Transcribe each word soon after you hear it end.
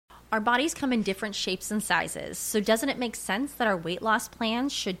Our bodies come in different shapes and sizes, so doesn't it make sense that our weight loss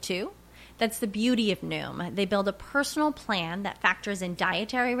plans should too? That's the beauty of Noom. They build a personal plan that factors in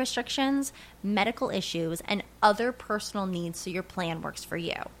dietary restrictions, medical issues, and other personal needs so your plan works for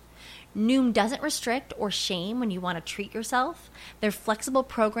you. Noom doesn't restrict or shame when you want to treat yourself. Their flexible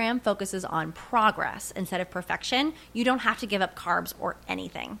program focuses on progress instead of perfection. You don't have to give up carbs or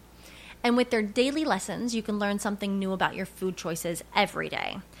anything. And with their daily lessons, you can learn something new about your food choices every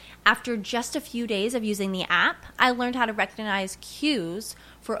day. After just a few days of using the app, I learned how to recognize cues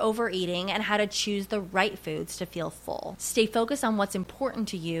for overeating and how to choose the right foods to feel full. Stay focused on what's important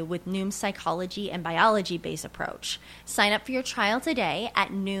to you with Noom's psychology and biology-based approach. Sign up for your trial today at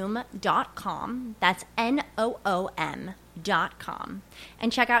Noom.com. That's Noom.com.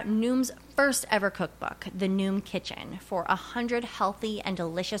 And check out Noom's first ever cookbook, The Noom Kitchen, for 100 healthy and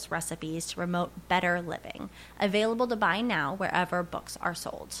delicious recipes to promote better living. Available to buy now wherever books are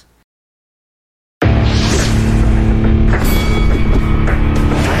sold.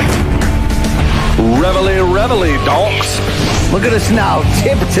 Reveille, reveille, donks. Look at us now,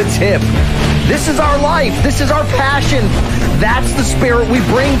 tip to tip. This is our life. This is our passion. That's the spirit we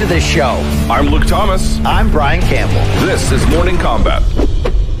bring to this show. I'm Luke Thomas. I'm Brian Campbell. This is Morning Combat.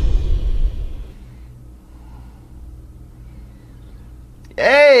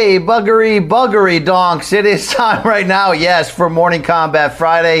 Hey, buggery donks. It is time right now, yes, for Morning Combat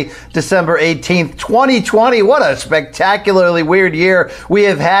Friday, December 18th, 2020. What a spectacularly weird year we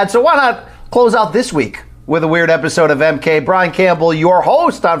have had. So why not close out this week with a weird episode of MK. Brian Campbell, your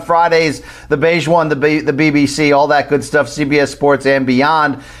host on Fridays, the Beige One, the BBC, all that good stuff, CBS Sports and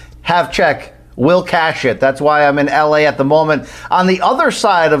beyond. Have check. Will cash it. That's why I'm in LA at the moment. On the other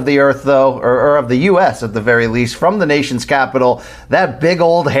side of the earth, though, or of the U.S. at the very least, from the nation's capital, that big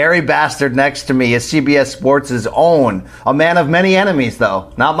old hairy bastard next to me is CBS Sports' own. A man of many enemies,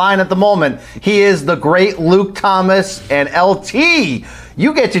 though. Not mine at the moment. He is the great Luke Thomas, and LT.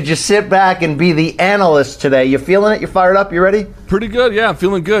 You get to just sit back and be the analyst today. You feeling it? You fired up? You ready? Pretty good, yeah. I'm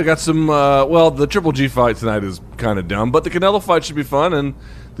feeling good. Got some, the Triple G fight tonight is kind of dumb, but the Canelo fight should be fun, and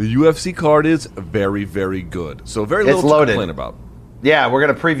the UFC card is very, very good. So very little to complain about. Yeah, we're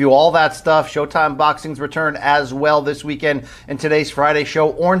going to preview all that stuff. Showtime Boxing's return as well this weekend in today's Friday show.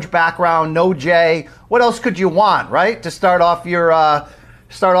 Orange background, no J. What else could you want, right, to start off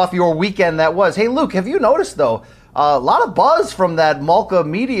your weekend that was? Hey, Luke, have you noticed, though, a lot of buzz from that Malka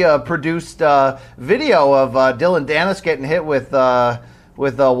Media-produced video of Dylan Dennis getting hit with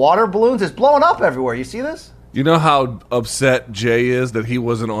water balloons. It's blowing up everywhere. You see this? You know how upset Jay is that he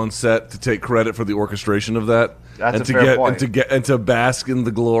wasn't on set to take credit for the orchestration of that? That's a fair point. And to bask in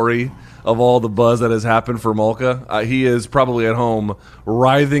the glory of all the buzz that has happened for Malka. He is probably at home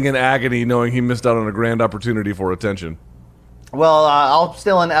writhing in agony knowing he missed out on a grand opportunity for attention. Well, I'm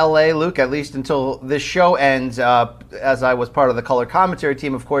still in LA, Luke, at least until this show ends, as I was part of the color commentary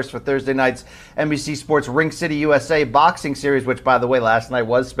team, of course, for Thursday night's NBC Sports Ring City USA boxing series, which, by the way, last night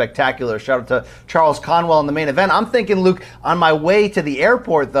was spectacular. Shout out to Charles Conwell in the main event. I'm thinking, Luke, on my way to the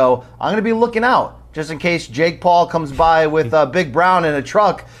airport, though, I'm going to be looking out, just in case Jake Paul comes by with Big Brown in a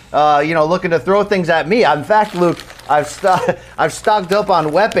truck, looking to throw things at me. In fact, Luke, I've stocked up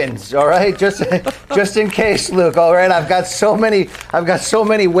on weapons. All right, just in case, Luke. All right, I've got so many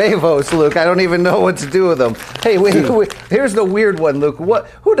huevos, Luke. I don't even know what to do with them. Hey, wait, here's the weird one, Luke.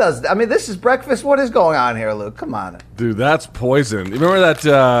 Who does? I mean, this is breakfast. What is going on here, Luke? Come on, dude. That's poison. You remember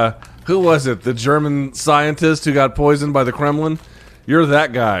that? Who was it? The German scientist who got poisoned by the Kremlin. You're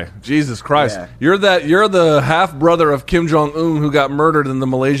that guy. Jesus Christ. Yeah. You're the half-brother of Kim Jong-un who got murdered in the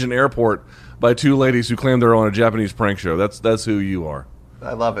Malaysian airport by two ladies who claimed they were on a Japanese prank show. That's who you are.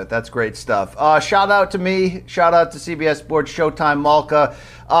 I love it. That's great stuff. Shout out to me. Shout out to CBS Sports Showtime Malka.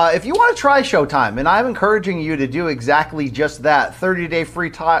 If you want to try Showtime, and I'm encouraging you to do exactly just that, 30-day free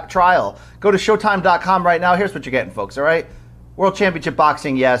trial, go to Showtime.com right now. Here's what you're getting, folks, all right? World Championship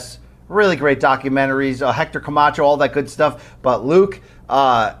Boxing, yes. Really great documentaries, Hector Camacho, all that good stuff. But Luke,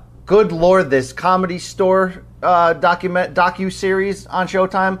 good Lord, this Comedy Store docu-series on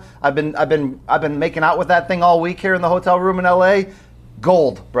Showtime. I've been making out with that thing all week here in the hotel room in LA.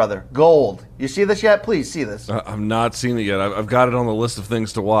 Gold, brother, gold. You see this yet? Please see this. I've not seen it yet. I've got it on the list of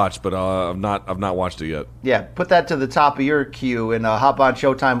things to watch, but I've not watched it yet. Yeah, put that to the top of your queue and hop on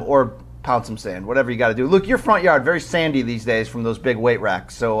Showtime or pound some sand, whatever you got to do. Luke, your front yard, very sandy these days from those big weight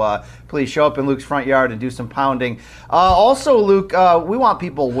racks. So please show up in Luke's front yard and do some pounding. Also, Luke, we want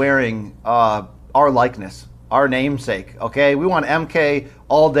people wearing our likeness, our namesake, okay? We want MK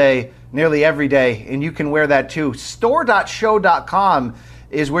all day, nearly every day, and you can wear that too. Store.show.com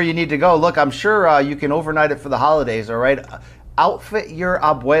is where you need to go. Look, I'm sure you can overnight it for the holidays, all right? outfit your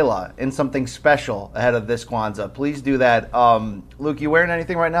abuela in something special ahead of this Kwanzaa. Please do that. Luke, you wearing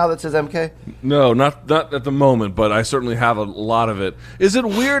anything right now that says MK? No, not at the moment, but I certainly have a lot of it. Is it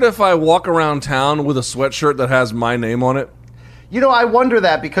weird if I walk around town with a sweatshirt that has my name on it? You know, I wonder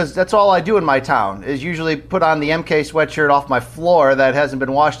that because that's all I do in my town is usually put on the MK sweatshirt off my floor that hasn't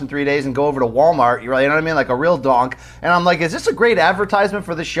been washed in 3 days and go over to Walmart, you know what I mean, like a real donk. And I'm like, is this a great advertisement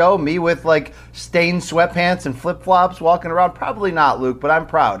for the show? Me with like stained sweatpants and flip-flops walking around? Probably not, Luke, but I'm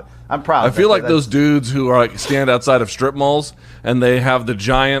proud. I feel like those dudes who are like stand outside of strip malls and they have the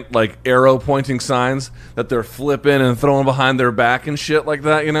giant like arrow pointing signs that they're flipping and throwing behind their back and shit like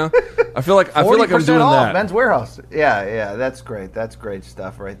that, you know? I feel like I'm doing off, that. Men's Warehouse. Yeah, that's great. That's great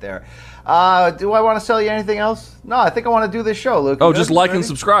stuff right there. Do I want to sell you anything else? No, I think I want to do this show, Luke. Oh, just like and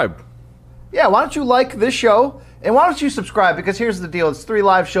subscribe. Yeah, why don't you like this show? And why don't you subscribe? Because here's the deal. It's 3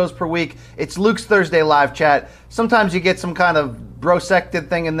 live shows per week. It's Luke's Thursday live chat. Sometimes you get some kind of brosected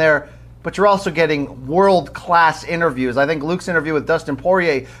thing in there, but you're also getting world-class interviews. I think Luke's interview with Dustin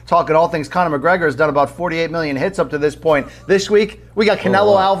Poirier talking all things Conor McGregor has done about 48 million hits up to this point. This week, we got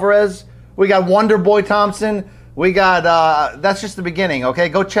Canelo Alvarez. We got Wonder Boy Thompson. We got, that's just the beginning, okay?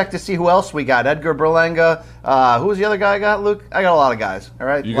 Go check to see who else we got. Edgar Berlanga. Who was the other guy I got, Luke? I got a lot of guys, all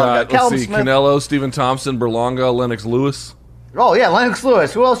right? You got, let's see, Canelo, Stephen Thompson, Berlanga, Lennox Lewis. Oh, yeah, Lennox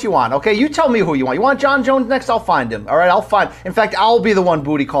Lewis. Who else you want? Okay, you tell me who you want. You want John Jones next? I'll find him. All right, I'll find. In fact, I'll be the one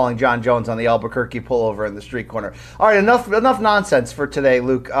booty calling John Jones on the Albuquerque pullover in the street corner. All right, enough nonsense for today,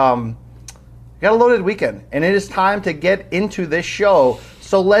 Luke. Got a loaded weekend, and it is time to get into this show.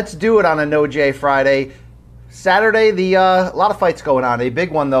 So let's do it on a No J Friday. Saturday, a lot of fights going on. A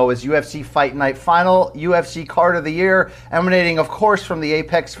big one, though, is UFC Fight Night Final, UFC Card of the Year, emanating, of course, from the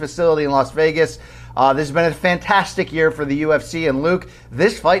Apex facility in Las Vegas. This has been a fantastic year for the UFC, and Luke,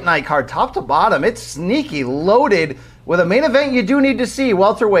 this Fight Night card, top to bottom, it's sneaky, loaded with a main event you do need to see.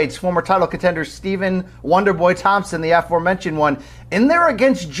 Welterweights, former title contender Stephen Wonderboy Thompson, the aforementioned one, in there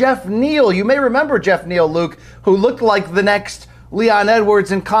against Jeff Neal. You may remember Jeff Neal, Luke, who looked like the next Leon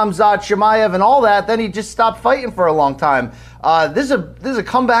Edwards and Khamzat Chimaev and all that. Then he just stopped fighting for a long time. This is a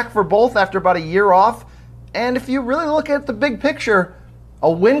comeback for both after about a year off. And if you really look at the big picture,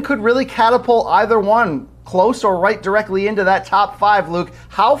 a win could really catapult either one close or right directly into that top 5, Luke.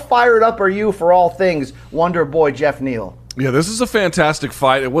 How fired up are you for all things Wonder Boy Jeff Neal? Yeah, this is a fantastic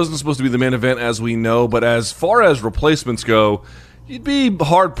fight. It wasn't supposed to be the main event, as we know, but as far as replacements go, you'd be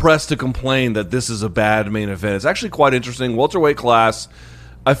hard-pressed to complain that this is a bad main event. It's actually quite interesting. Welterweight class,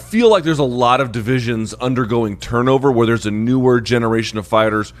 I feel like there's a lot of divisions undergoing turnover where there's a newer generation of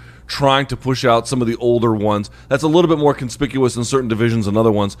fighters trying to push out some of the older ones. That's a little bit more conspicuous in certain divisions than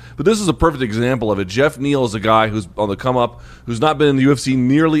other ones, but this is a perfect example of it. Jeff Neal is a guy who's on the come-up, who's not been in the UFC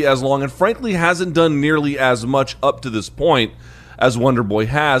nearly as long, and frankly hasn't done nearly as much up to this point as Wonderboy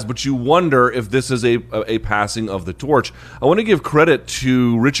has, but you wonder if this is a passing of the torch. I want to give credit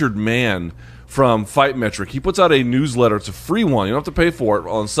to Richard Mann from Fight Metric. He puts out a newsletter. It's a free one. You don't have to pay for it,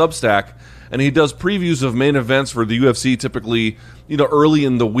 on Substack, and he does previews of main events for the UFC typically, early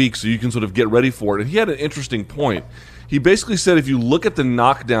in the week so you can sort of get ready for it. And he had an interesting point. He basically said if you look at the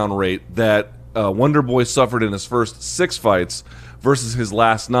knockdown rate that Wonderboy suffered in his first 6 fights versus his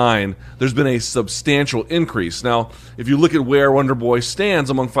last 9, there's been a substantial increase. Now, if you look at where Wonderboy stands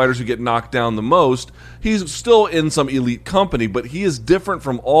among fighters who get knocked down the most, he's still in some elite company, but he is different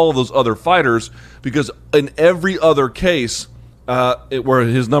from all of those other fighters because in every other case where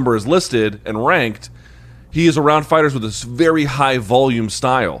his number is listed and ranked, he is around fighters with this very high volume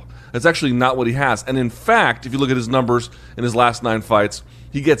style. That's actually not what he has. And in fact, if you look at his numbers in his last 9 fights,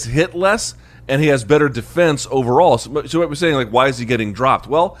 he gets hit less, and he has better defense overall. So what we're saying, why is he getting dropped?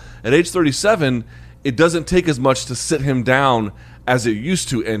 Well, at age 37, it doesn't take as much to sit him down as it used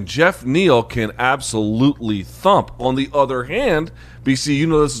to, and Jeff Neal can absolutely thump. On the other hand, BC, you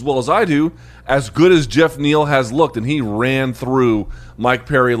know this as well as I do, as good as Jeff Neal has looked, and he ran through Mike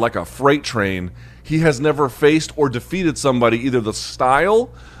Perry like a freight train, he has never faced or defeated somebody either the style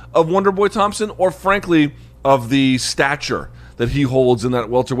of Wonderboy Thompson or, frankly, of the stature that he holds in that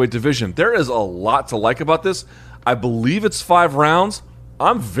welterweight division. There is a lot to like about this. I believe it's 5 rounds.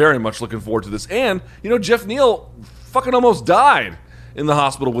 I'm very much looking forward to this. And, Jeff Neal fucking almost died in the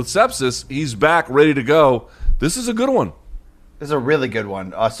hospital with sepsis. He's back, ready to go. This is a good one. This is a really good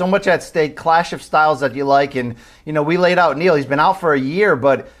one. So much at stake, clash of styles that you like. And, we laid out Neal. He's been out for a year,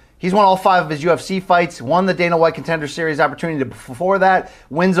 but he's won all 5 of his UFC fights, won the Dana White Contender Series opportunity before that,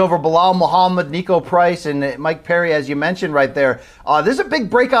 wins over Bilal Muhammad, Nico Price, and Mike Perry, as you mentioned right there. This is a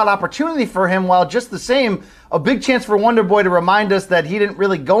big breakout opportunity for him, while just the same, a big chance for Wonderboy to remind us that he didn't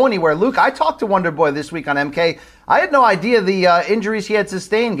really go anywhere. Luke, I talked to Wonderboy this week on MK. I had no idea the injuries he had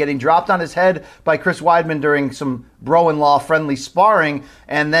sustained, getting dropped on his head by Chris Weidman during some bro-in-law friendly sparring,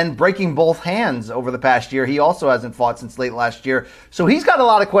 and then breaking both hands over the past year. He also hasn't fought since late last year. So he's got a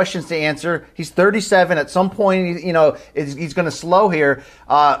lot of questions to answer. He's 37. At some point, he's going to slow here.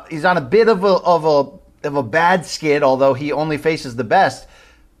 He's on a bit of a bad skid, although he only faces the best.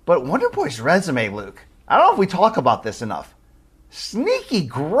 But Wonderboy's resume, Luke, I don't know if we talk about this enough. Sneaky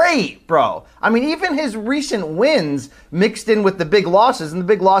great, bro. I mean, even his recent wins mixed in with the big losses, and the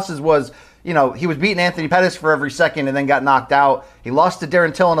big losses was, he was beating Anthony Pettis for every second and then got knocked out. He lost to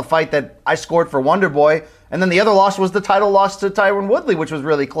Darren Till in a fight that I scored for Wonderboy. And then the other loss was the title loss to Tyron Woodley, which was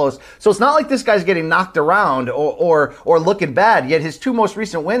really close. So it's not like this guy's getting knocked around or looking bad. Yet his two most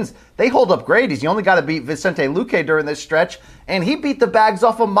recent wins, they hold up great. He's only got to beat Vicente Luque during this stretch. And he beat the bags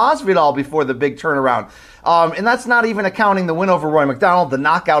off of Masvidal before the big turnaround. And that's not even accounting the win over Roy McDonald, the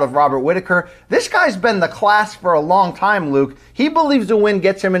knockout of Robert Whittaker. This guy's been the class for a long time, Luke. He believes the win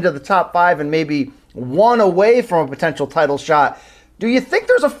gets him into the top 5 and maybe one away from a potential title shot. Do you think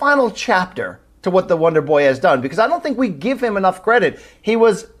there's a final chapter to what the Wonder Boy has done? Because I don't think we give him enough credit. He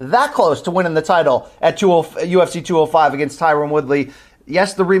was that close to winning the title at UFC 205 against Tyron Woodley.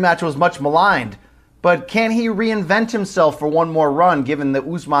 Yes, the rematch was much maligned, but can he reinvent himself for one more run, given the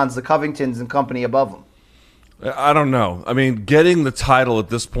Usmans, the Covingtons, and company above him? I don't know. I mean, getting the title at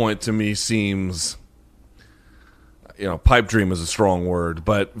this point to me seems, pipe dream is a strong word,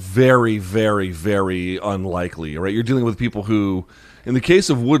 but very, very, very unlikely, right? You're dealing with people who, in the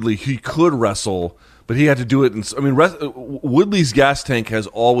case of Woodley, he could wrestle, but he had to do it Woodley's gas tank has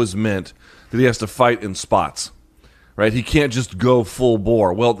always meant that he has to fight in spots, right? He can't just go full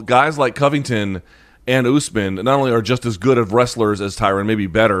bore. Well, guys like Covington and Usman not only are just as good of wrestlers as Tyron, maybe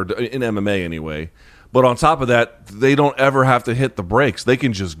better, in MMA anyway, but on top of that, they don't ever have to hit the brakes. They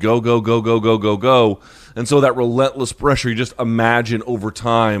can just go. And so that relentless pressure, you just imagine over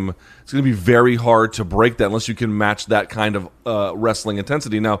time, it's going to be very hard to break that unless you can match that kind of wrestling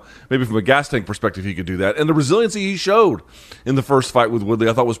intensity. Now, maybe from a gas tank perspective, he could do that. And the resiliency he showed in the first fight with Woodley,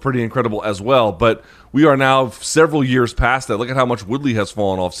 I thought was pretty incredible as well. But we are now several years past that. Look at how much Woodley has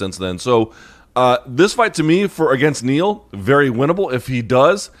fallen off since then. So this fight to me against Neal, very winnable if he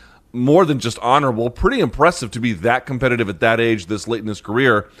does. More than just honorable, pretty impressive to be that competitive at that age, this late in his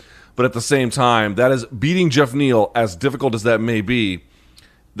career. But at the same time, that is beating Jeff Neal, as difficult as that may be,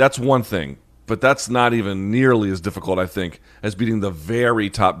 that's one thing. But that's not even nearly as difficult, I think, as beating the very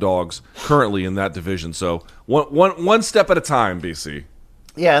top dogs currently in that division. So one step at a time, BC.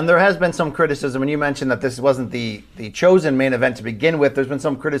 Yeah, and there has been some criticism, and you mentioned that this wasn't the chosen main event to begin with. There's been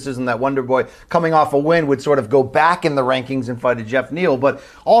some criticism that Wonderboy, coming off a win, would sort of go back in the rankings and fight a Jeff Neal. But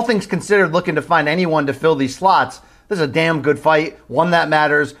all things considered, looking to find anyone to fill these slots, this is a damn good fight, one that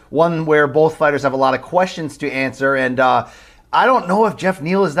matters, one where both fighters have a lot of questions to answer. And I don't know if Jeff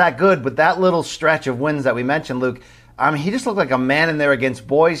Neal is that good, but that little stretch of wins that we mentioned, Luke, I mean, he just looked like a man in there against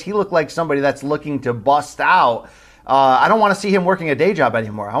boys. He looked like somebody that's looking to bust out. I don't want to see him working a day job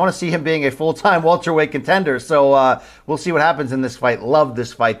anymore. I want to see him being a full-time welterweight contender. So we'll see what happens in this fight. Love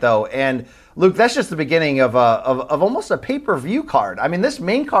this fight, though. And, Luke, that's just the beginning of almost a pay-per-view card. I mean, this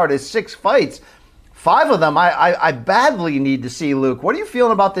main card is 6 fights. 5 of them I badly need to see, Luke. What are you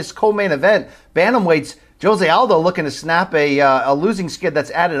feeling about this co-main event? Bantamweights, Jose Aldo looking to snap a losing skid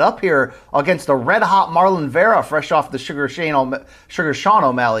that's added up here against a red-hot Marlon Vera, fresh off the Sugar Sean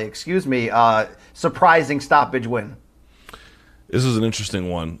O'Malley, surprising stoppage win. This is an interesting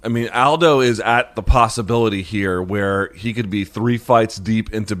one. I mean, Aldo is at the possibility here where he could be 3 fights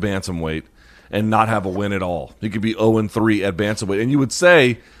deep into bantamweight and not have a win at all. He could be 0-3 at bantamweight. And you would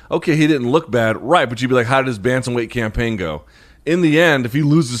say, okay, he didn't look bad. Right, but you'd be like, how did his bantamweight campaign go? In the end, if he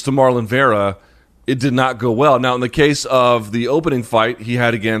loses to Marlon Vera, it did not go well. Now, in the case of the opening fight he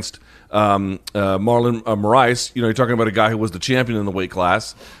had against Marlon Moraes, you're talking about a guy who was the champion in the weight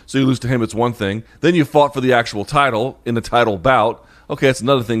class. So you lose to him, it's one thing. Then you fought for the actual title in the title bout. Okay, that's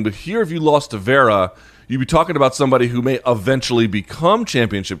another thing. But here, if you lost to Vera, you'd be talking about somebody who may eventually become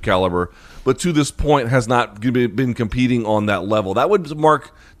championship caliber, but to this point has not been competing on that level. That would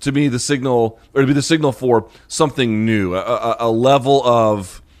mark, to me, the signal, or to be the signal for something new, a level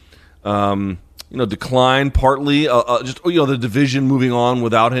of decline, partly just the division moving on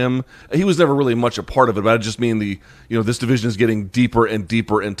without him. He was never really much a part of it, but I just mean this division is getting deeper and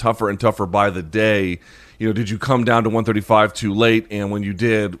deeper and tougher by the day. Did you come down to 135 too late? And when you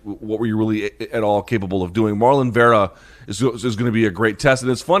did, what were you really at all capable of doing? Marlon Vera is going to be a great test.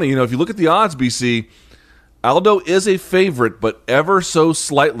 And it's funny, if you look at the odds, BC, Aldo is a favorite, but ever so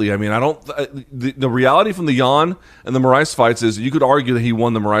slightly. I mean, the reality from the Jan and the Moraes fights is you could argue that he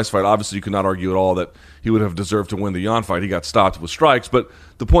won the Moraes fight. Obviously, you could not argue at all that he would have deserved to win the Jan fight. He got stopped with strikes. But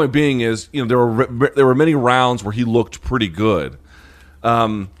the point being is, there were many rounds where he looked pretty good.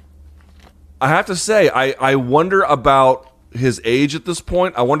 I have to say, I wonder about his age at this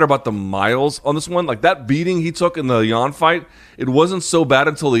point. I wonder about the miles on this one. Like that beating he took in the Jan fight, it wasn't so bad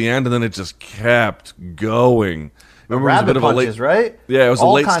until the end, and then it just kept going. Remember, it was a bit of punches, right? Yeah, it was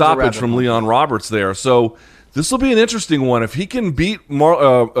all a late stoppage from Leon Roberts there. So this will be an interesting one. If he can beat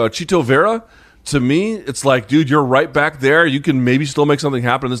Chito Vera, to me, it's like, dude, you're right back there. You can maybe still make something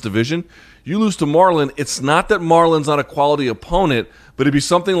happen in this division. You lose to Marlon. It's not that Marlon's not a quality opponent, but it'd be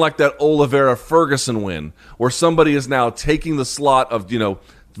something like that Oliveira-Ferguson win, where somebody is now taking the slot of,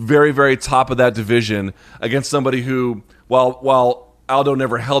 very, very top of that division against somebody who, while Aldo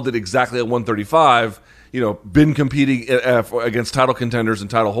never held it exactly at 135, been competing against title contenders and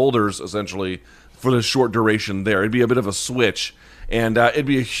title holders, essentially, for the short duration there. It'd be a bit of a switch, and it'd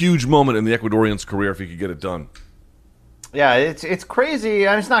be a huge moment in the Ecuadorian's career if he could get it done. Yeah, it's crazy.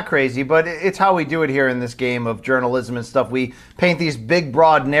 I mean, it's not crazy, but it's how we do it here in this game of journalism and stuff. We paint these big,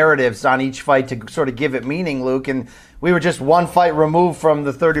 broad narratives on each fight to sort of give it meaning, Luke. And we were just one fight removed from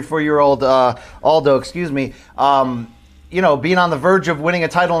the 34-year-old Aldo, being on the verge of winning a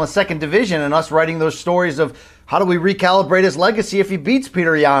title in the second division, and us writing those stories of how do we recalibrate his legacy if he beats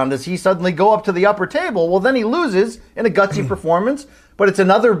Peter Yan? Does he suddenly go up to the upper table? Well, then he loses in a gutsy performance. But it's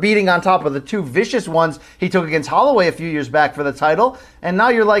another beating on top of the two vicious ones he took against Holloway a few years back for the title. And now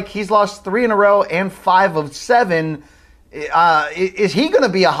you're like, he's lost 3 in a row and 5 of 7. Is he going to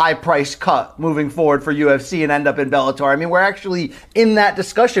be a high-price cut moving forward for UFC and end up in Bellator? I mean, we're actually in that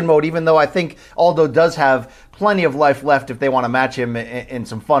discussion mode, even though I think Aldo does have plenty of life left if they want to match him in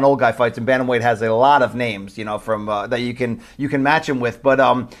some fun old guy fights. And bantamweight has a lot of names, from that you can match him with. But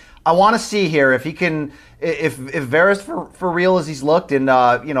I want to see here if he can, if Vera's for real as he's looked, and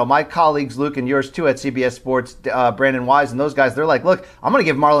my colleagues Luke and yours too at CBS Sports, Brandon Wise and those guys, they're like, look, I'm going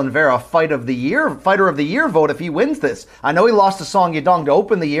to give Marlon Vera a fighter of the year vote if he wins this. I know he lost to Song Yadong to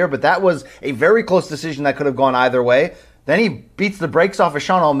open the year, but that was a very close decision that could have gone either way. Then he beats the brakes off of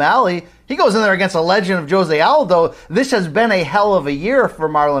Sean O'Malley. He goes in there against a legend of Jose Aldo. This has been a hell of a year for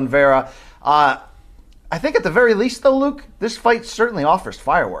Marlon Vera. I think at the very least, though, Luke, this fight certainly offers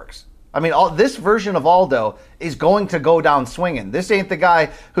fireworks. I mean, this version of Aldo is going to go down swinging. This ain't the guy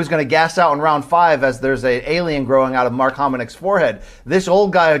who's going to gas out in round 5 as there's an alien growing out of Mark Hominick's forehead. This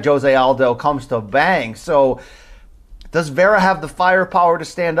old guy, Jose Aldo, comes to bang. So does Vera have the firepower to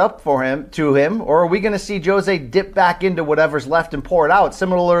stand up to him, or are we going to see Jose dip back into whatever's left and pour it out,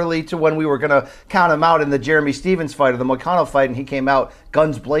 similarly to when we were going to count him out in the Jeremy Stevens fight or the Moicano fight, and he came out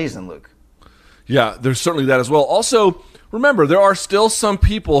guns blazing, Luke? Yeah, there's certainly that as well. Also, remember, there are still some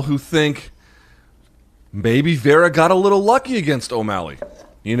people who think maybe Vera got a little lucky against O'Malley.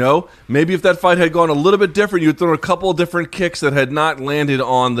 Maybe if that fight had gone a little bit different, you'd thrown a couple of different kicks that had not landed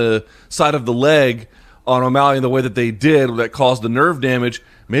on the side of the leg on O'Malley in the way that they did that caused the nerve damage.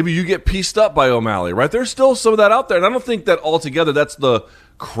 Maybe you get pieced up by O'Malley, right? There's still some of that out there, and I don't think that altogether that's the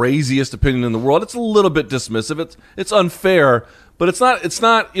craziest opinion in the world. It's a little bit dismissive. It's unfair. But it's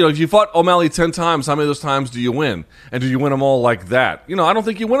not, if you fought O'Malley 10 times, how many of those times do you win? And do you win them all like that? I don't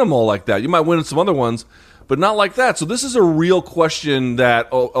think you win them all like that. You might win some other ones, but not like that. So this is a real question that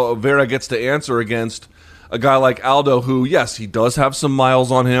Vera gets to answer against a guy like Aldo who, yes, he does have some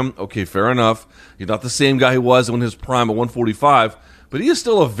miles on him. Okay, fair enough. He's not the same guy he was in his prime at 145, but he is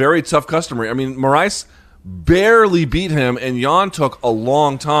still a very tough customer. I mean, Moraes barely beat him, and Jan took a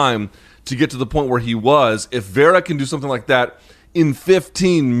long time to get to the point where he was. If Vera can do something like that in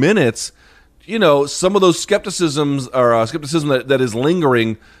 15 minutes, some of those skepticism that is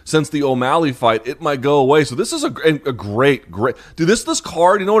lingering since the O'Malley fight, it might go away. So this is a great. Dude, this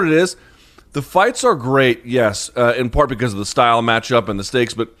card, you know what it is? The fights are great, yes, in part because of the style matchup and the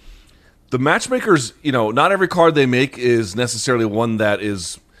stakes, but the matchmakers, not every card they make is necessarily one that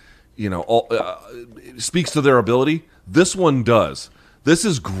is, speaks to their ability. This one does. This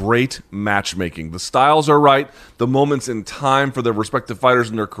is great matchmaking. The styles are right. The moments in time for their respective fighters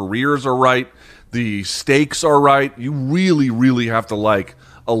and their careers are right. The stakes are right. You really, really have to like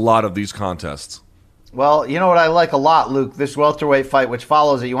a lot of these contests. Well, you know what I like a lot, Luke? This welterweight fight, which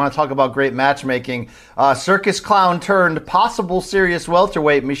follows it. You want to talk about great matchmaking. Circus clown turned possible serious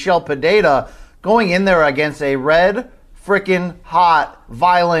welterweight Michel Pereira going in there against a red, frickin' hot,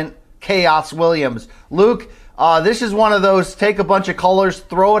 violent Chaos Williams. Luke, This is one of those take a bunch of colors,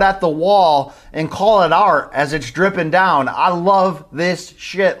 throw it at the wall, and call it art as it's dripping down. I love this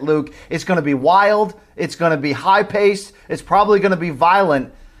shit, Luke. It's going to be wild. It's going to be high-paced. It's probably going to be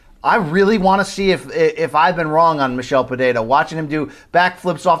violent. I really want to see if I've been wrong on Michel Pereira. Watching him do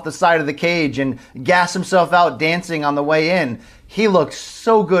backflips off the side of the cage and gas himself out dancing on the way in. He looked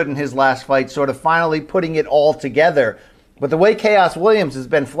so good in his last fight, sort of finally putting it all together. But the way Chaos Williams has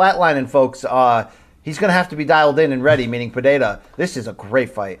been flatlining folks, he's going to have to be dialed in and ready, meaning Pereira. This is a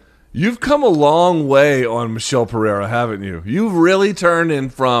great fight. You've come a long way on Michel Pereira, haven't you? You've really turned in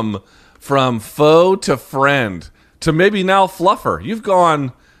from foe to friend to maybe now fluffer. You've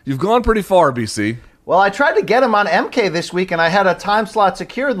gone pretty far, BC. Well, I tried to get him on MK this week, and I had a time slot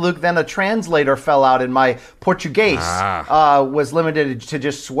secured, Luke. Then a translator fell out, and my Portuguese was limited to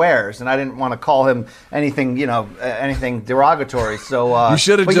just swears, and I didn't want to call him anything derogatory. So you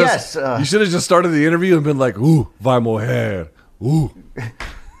should have just started the interview and been like, "Ooh, vai morrer, ooh."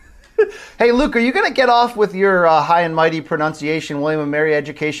 Hey, Luke, are you going to get off with your high and mighty pronunciation, William and Mary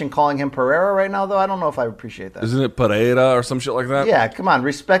education, calling him Pereira right now, though? I don't know if I appreciate that. Isn't it Pereira or some shit like that? Yeah, come on.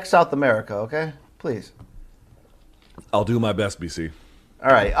 Respect South America, okay? Please. I'll do my best, BC.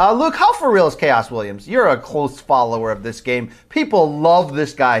 All right. Luke, how for real is Chaos Williams? You're a close follower of this game. People love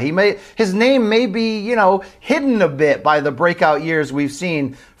this guy. His name may be, hidden a bit by the breakout years we've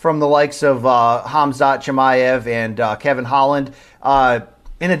seen from the likes of Khamzat Chimaev and Kevin Holland.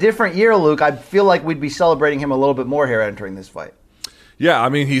 In a different year, Luke, I feel like we'd be celebrating him a little bit more here entering this fight. Yeah, I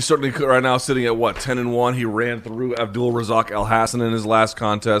mean, he's certainly right now sitting at, 10-1. He ran through Abdul Razak Al Hassan in his last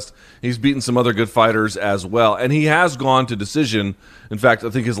contest. He's beaten some other good fighters as well. And he has gone to decision. In fact, I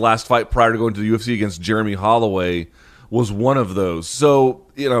think his last fight prior to going to the UFC against Jeremy Holloway was one of those. So,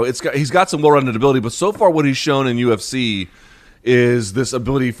 he's got some well-rounded ability, but so far what he's shown in UFC is this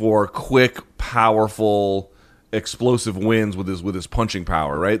ability for quick, powerful, explosive wins with his punching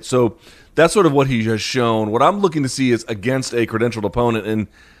power, right? So that's sort of what he has shown. What I'm looking to see is against a credentialed opponent, and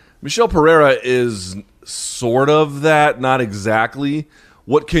Michel Pereira is sort of that, not exactly.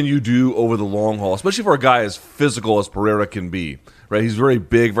 What can you do over the long haul, especially for a guy as physical as Pereira can be, right? He's very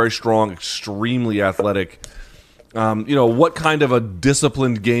big, very strong, extremely athletic. What kind of a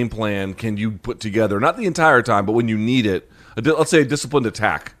disciplined game plan can you put together? Not the entire time, but when you need it. Let's say a disciplined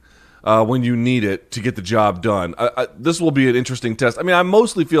attack. When you need it to get the job done. This will be an interesting test. I mean, I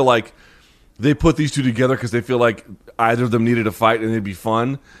mostly feel like they put these two together because they feel like either of them needed a fight and it'd be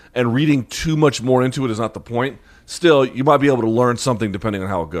fun. And reading too much more into it is not the point. Still, you might be able to learn something depending on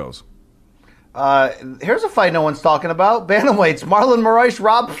how it goes. Here's a fight no one's talking about. Bantamweights, Marlon Moraes,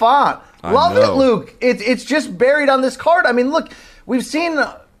 Rob Font. Love it, Luke. It's just buried on this card. I mean, look, we've seen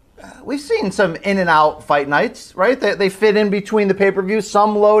some in and out fight nights, right? They fit in between the pay-per-views.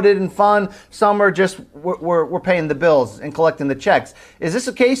 Some loaded and fun. Some are just we're paying the bills and collecting the checks. Is this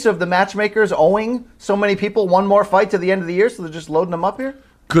a case of the matchmakers owing so many people one more fight to the end of the year, so they're just loading them up here?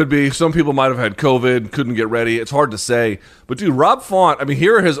 Could be. Some people might have had COVID, couldn't get ready. It's hard to say. But, dude, Rob Font, I mean,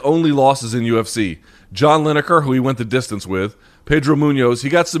 here are his only losses in UFC. John Lineker, who he went the distance with. Pedro Munoz, he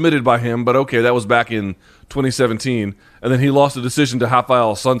got submitted by him, but okay, that was back in 2017. And then he lost a decision to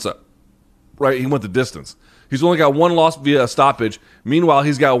Rafael Sunset. Right, he went the distance. He's only got one loss via a stoppage. Meanwhile,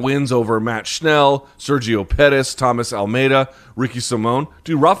 he's got wins over Matt Schnell, Sergio Pettis, Thomas Almeida, Ricky Simone.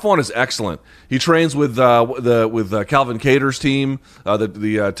 Dude, Rob Font is excellent. He trains with Calvin Cater's team,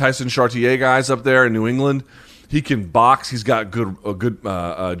 the Tyson Chartier guys up there in New England. He can box. He's got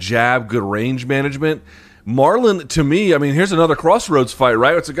good jab, good range management. Marlon, to me, I mean, here's another crossroads fight,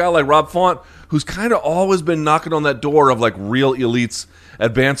 right? It's a guy like Rob Font who's kind of always been knocking on that door of like real elites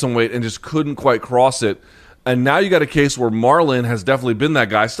at bantamweight and just couldn't quite cross it. And now you got a case where Marlon has definitely been that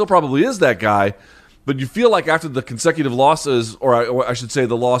guy, still probably is that guy, but you feel like after the consecutive losses, or I should say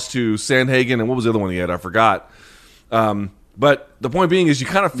the loss to Sandhagen, and what was the other one he had? I forgot. But the point being is you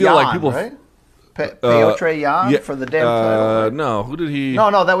kind of feel like people... Right? Petr Yan for the damn title. Right? No, who did he?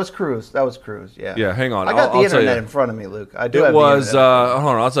 No, that was Cruz. Yeah. Yeah, hang on. I got the internet in front of me, Luke. I do. It was. Hold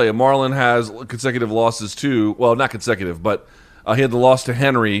on, I'll tell you. Marlon has consecutive losses too. Well, not consecutive, but he had the loss to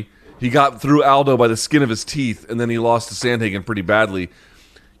Henry. He got through Aldo by the skin of his teeth, and then he lost to Sandhagen pretty badly.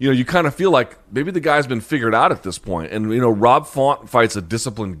 You kind of feel like maybe the guy's been figured out at this point. And Rob Font fights a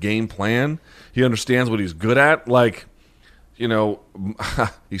disciplined game plan. He understands what he's good at. Like,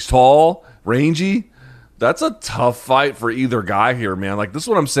 he's tall, rangy. That's a tough fight for either guy here, man. Like, this is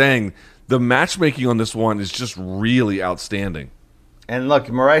what I'm saying. The matchmaking on this one is just really outstanding. And look,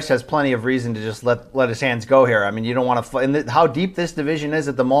 Moraes has plenty of reason to just let his hands go here. I mean, you don't want to. And how deep this division is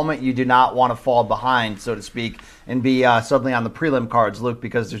at the moment, you do not want to fall behind, so to speak, and be suddenly on the prelim cards, Luke,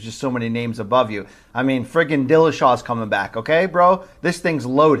 because there's just so many names above you. I mean, friggin' Dillashaw's coming back, okay, bro? This thing's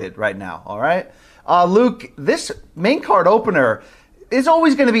loaded right now, all right? Luke, this main card opener is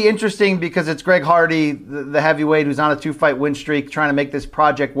always going to be interesting because it's Greg Hardy, the heavyweight who's on a 2-fight win streak, trying to make this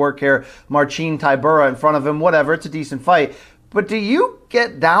project work here. Marcin Tybura in front of him, whatever. It's a decent fight. But do you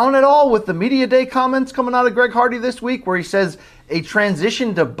get down at all with the media day comments coming out of Greg Hardy this week where he says a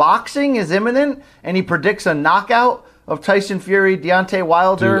transition to boxing is imminent and he predicts a knockout of Tyson Fury, Deontay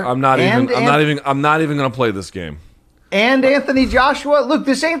Wilder? Dude, I'm not even going to play this game. And Anthony Joshua? Look,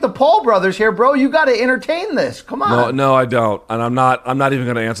 this ain't the Paul brothers here, bro. You got to entertain this. Come on. No, I don't. And I'm not even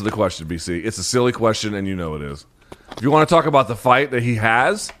going to answer the question, BC. It's a silly question, and you know it is. If you want to talk about the fight that he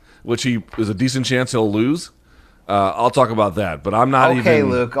has, which he is a decent chance he'll lose, I'll talk about that. But I'm not even. Okay,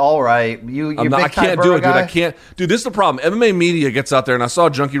 Luke. All right. I can't do it, dude. I can't. Dude, this is the problem. MMA media gets out there, and I saw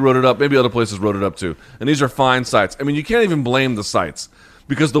Junkie wrote it up. Maybe other places wrote it up too. And these are fine sites. I mean, you can't even blame the sites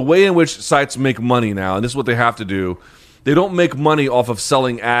because the way in which sites make money now, and this is what they have to do. They don't make money off of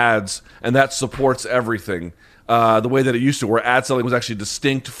selling ads, and that supports everything the way that it used to, where ad selling was actually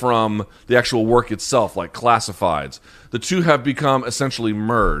distinct from the actual work itself, like classifieds. The two have become essentially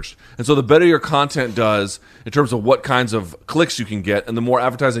merged. And so the better your content does in terms of what kinds of clicks you can get and the more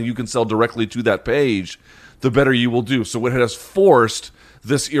advertising you can sell directly to that page, the better you will do. So it has forced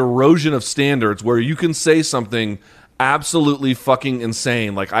this erosion of standards where you can say something absolutely fucking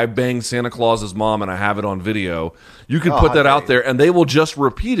insane, like I banged Santa Claus's mom and I have it on video. You can put that out there and they will just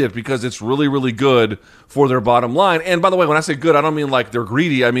repeat it because it's really, really good for their bottom line. And by the way, when I say good, I don't mean like they're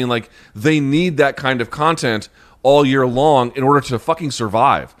greedy. I mean like they need that kind of content all year long in order to fucking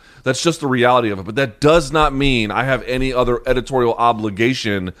survive. That's just the reality of it. But that does not mean I have any other editorial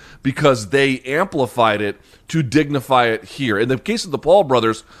obligation because they amplified it to dignify it here. In the case of the Paul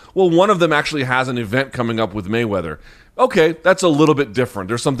brothers, well, one of them actually has an event coming up with Mayweather. Okay, that's a little bit different.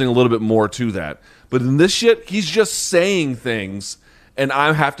 There's something a little bit more to that. But in this shit, he's just saying things, and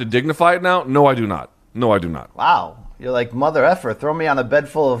I have to dignify it now? No, I do not. No, I do not. Wow. You're like, mother effer, throw me on a bed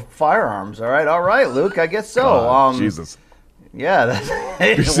full of firearms. All right, Luke, I guess so. God, Jesus. Yeah, that's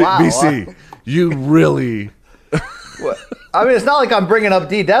BC, wow. BC, you really... I mean, it's not like I'm bringing up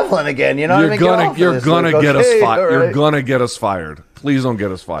D. Devlin again. You know what I mean? You're gonna get us fired. You're gonna get us fired. Please don't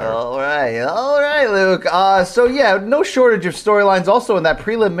get us fired. All right, Luke. So yeah, no shortage of storylines. Also in that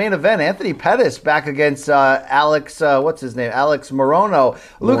prelim main event, Anthony Pettis back against Alex. What's his name? Alex Morono.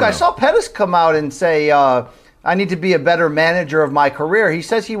 Luke, I saw Pettis come out and say, I need to be a better manager of my career. He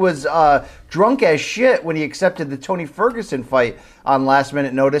says he was drunk as shit when he accepted the Tony Ferguson fight on last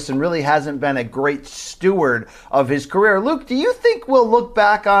minute notice and really hasn't been a great steward of his career. Luke, do you think we'll look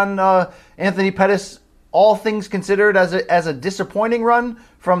back on Anthony Pettis, all things considered, as a disappointing run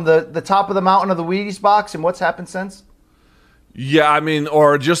from the top of the mountain of the Wheaties box and what's happened since? Yeah, I mean,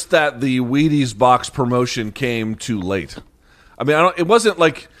 or just that the Wheaties box promotion came too late. I mean, it wasn't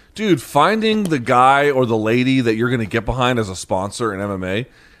like... Dude, finding the guy or the lady that you're going to get behind as a sponsor in MMA,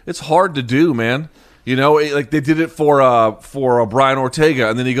 it's hard to do, man. You know, like they did it for Brian Ortega,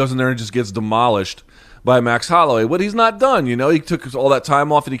 and then he goes in there and just gets demolished by Max Holloway. But he's not done, you know. He took all that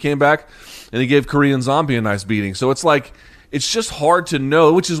time off and he came back, and he gave Korean Zombie a nice beating. So it's like, it's just hard to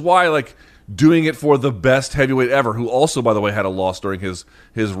know, which is why, like, doing it for the best heavyweight ever, who also, by the way, had a loss during his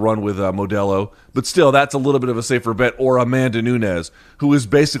run with Modelo. But still, that's a little bit of a safer bet. Or Amanda Nunes, who is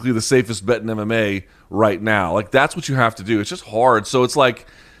basically the safest bet in MMA right now. Like, that's what you have to do. It's just hard. So it's like,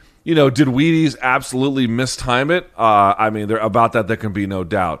 you know, did Wheaties absolutely mistime it? I mean, about that, there can be no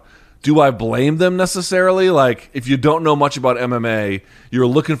doubt. Do I blame them necessarily? Like, if you don't know much about MMA, you're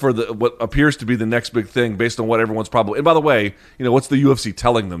looking for what appears to be the next big thing based on what everyone's probably... And by the way, you know, what's the UFC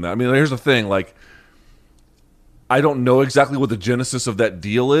telling them that? I mean, here's the thing, like, I don't know exactly what the genesis of that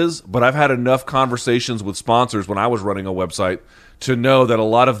deal is, but I've had enough conversations with sponsors when I was running a website to know that a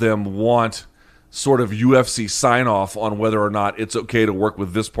lot of them want sort of UFC sign-off on whether or not it's okay to work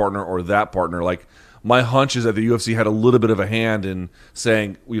with this partner or that partner. Like, my hunch is that the UFC had a little bit of a hand in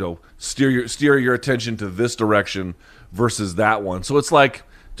saying, you know, steer your attention to this direction versus that one. So it's like,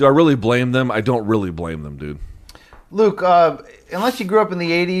 do I really blame them? I don't really blame them, dude. Luke, unless you grew up in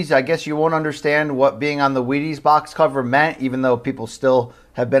the 80s, I guess you won't understand what being on the Wheaties box cover meant, even though people still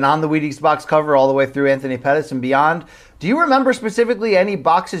have been on the Wheaties box cover all the way through Anthony Pettis and beyond. Do you remember specifically any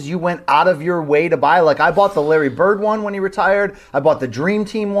boxes you went out of your way to buy? Like, I bought the Larry Bird one when he retired. I bought the Dream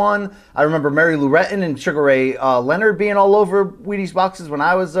Team one. I remember Mary Lou Retton and Sugar Ray Leonard being all over Wheaties boxes when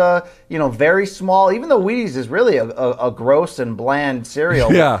I was, very small. Even though Wheaties is really a gross and bland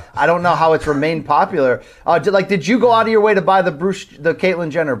cereal. Yeah. I don't know how it's remained popular. Did you go out of your way to buy the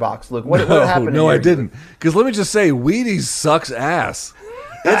Caitlyn Jenner box, Luke? What happened? No, I didn't. Because let me just say, Wheaties sucks ass.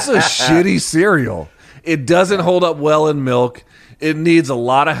 It's a shitty cereal. It doesn't hold up well in milk. It needs a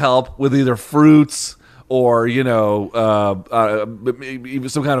lot of help with either fruits or, some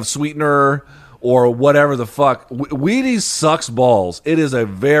kind of sweetener or whatever the fuck. Wheaties sucks balls. It is a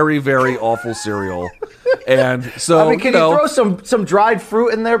very, very awful cereal. And so, can you throw some dried fruit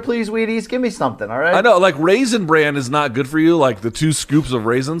in there, please, Wheaties? Give me something, all right? I know, like Raisin Bran is not good for you, like the 2 scoops of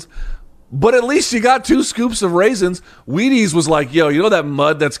raisins. But at least you got 2 scoops of raisins. Wheaties was like, yo, you know that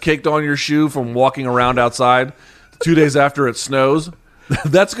mud that's caked on your shoe from walking around outside 2 days after it snows?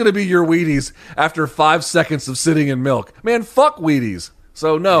 That's going to be your Wheaties after 5 seconds of sitting in milk. Man, fuck Wheaties.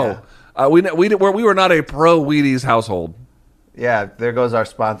 So, no, we were not a pro-Wheaties household. Yeah, there goes our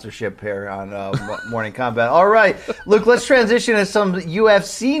sponsorship here on Morning Combat. All right, Luke, let's transition to some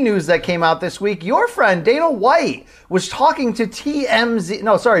UFC news that came out this week. Your friend Dana White was talking to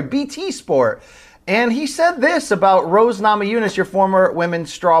BT Sport, and he said this about Rose Namajunas, your former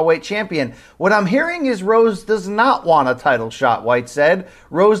women's strawweight champion. What I'm hearing is Rose does not want a title shot, White said.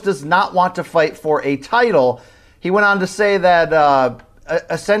 Rose does not want to fight for a title. He went on to say that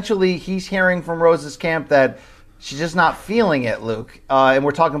essentially he's hearing from Rose's camp that she's just not feeling it, Luke. And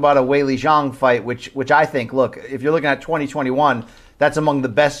we're talking about a Weili Zhang fight, which I think, look, if you're looking at 2021, that's among the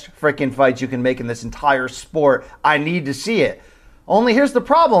best freaking fights you can make in this entire sport. I need to see it. Only here's the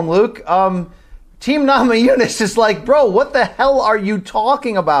problem, Luke. Team Namajunas is like, bro, what the hell are you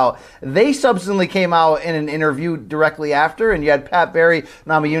talking about? They subsequently came out in an interview directly after, and you had Pat Barry,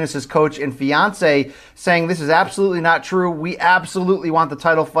 Namajunas' coach and fiance, saying this is absolutely not true. We absolutely want the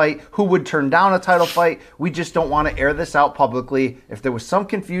title fight. Who would turn down a title fight? We just don't want to air this out publicly. If there was some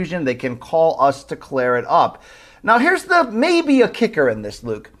confusion, they can call us to clear it up. Now, here's maybe a kicker in this,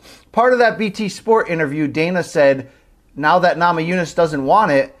 Luke. Part of that BT Sport interview, Dana said, now that Namajunas doesn't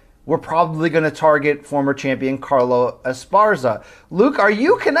want it, we're probably going to target former champion Carlo Esparza. Luke, are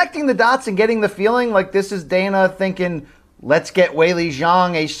you connecting the dots and getting the feeling like this is Dana thinking, let's get Weili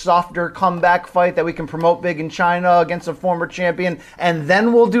Zhang a softer comeback fight that we can promote big in China against a former champion, and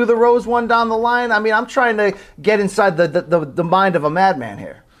then we'll do the Rose one down the line? I mean, I'm trying to get inside the mind of a madman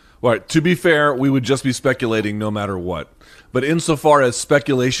here. Right. To be fair, we would just be speculating no matter what. But insofar as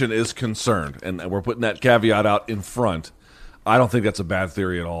speculation is concerned, and we're putting that caveat out in front, I don't think that's a bad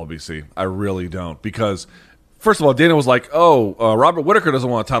theory at all, BC. I really don't. Because, first of all, Dana was like, Robert Whittaker doesn't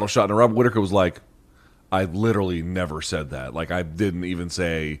want a title shot. And Robert Whittaker was like, I literally never said that. Like, I didn't even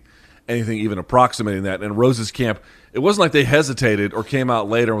say anything even approximating that. And Rose's camp, it wasn't like they hesitated or came out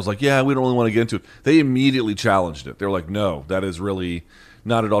later and was like, yeah, we don't really want to get into it. They immediately challenged it. They were like, no, that is really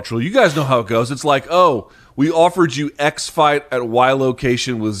not at all true. You guys know how it goes. It's like, we offered you X fight at Y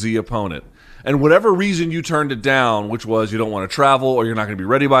location with Z opponent. And whatever reason you turned it down, which was you don't want to travel or you're not going to be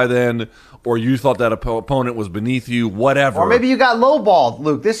ready by then, or you thought that opponent was beneath you, whatever. Or maybe you got lowballed,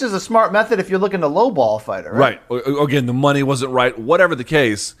 Luke. This is a smart method if you're looking to lowball a fighter, right? Right. Again, the money wasn't right. Whatever the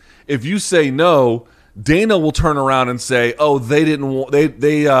case, if you say no, Dana will turn around and say, they didn't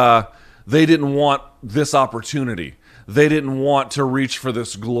want this opportunity. They didn't want to reach for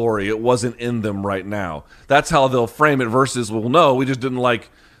this glory. It wasn't in them right now. That's how they'll frame it versus, well, no, we just didn't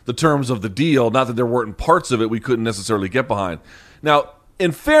like the terms of the deal. Not that there weren't parts of it we couldn't necessarily get behind. Now,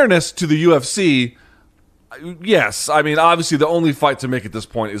 in fairness to the UFC, yes, I mean, obviously the only fight to make at this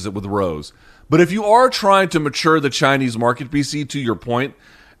point is with Rose. But if you are trying to mature the Chinese market, BC, to your point,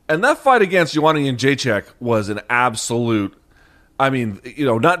 and that fight against Joanna Jędrzejczyk was an absolute, I mean,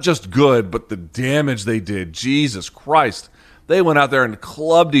 not just good, but the damage they did. Jesus Christ. They went out there and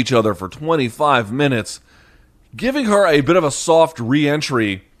clubbed each other for 25 minutes, giving her a bit of a soft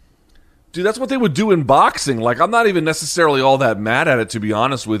re-entry. Dude, that's what they would do in boxing. Like, I'm not even necessarily all that mad at it, to be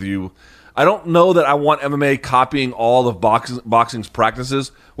honest with you. I don't know that I want MMA copying all of boxing's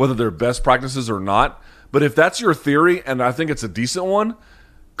practices, whether they're best practices or not. But if that's your theory, and I think it's a decent one,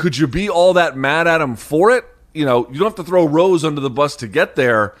 could you be all that mad at him for it? You don't have to throw Rose under the bus to get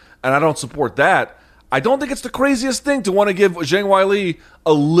there, and I don't support that. I don't think it's the craziest thing to want to give Zhang Weili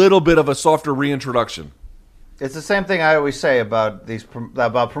a little bit of a softer reintroduction. It's the same thing I always say about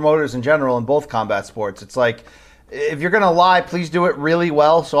promoters in general in both combat sports. It's like, if you're going to lie, please do it really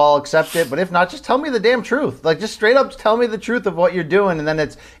well, so I'll accept it. But if not, just tell me the damn truth. Like, just straight up tell me the truth of what you're doing, and then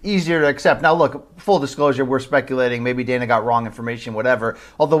it's easier to accept. Now, look, full disclosure, we're speculating. Maybe Dana got wrong information, whatever.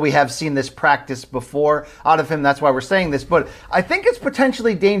 Although we have seen this practice before out of him. That's why we're saying this. But I think it's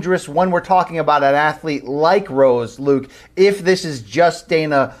potentially dangerous when we're talking about an athlete like Rose, Luke, if this is just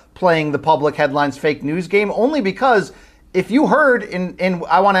Dana playing the public headlines fake news game, only because if you heard, and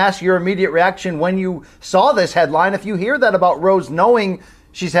I want to ask your immediate reaction when you saw this headline, if you hear that about Rose, knowing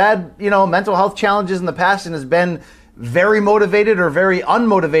she's had, mental health challenges in the past and has been very motivated or very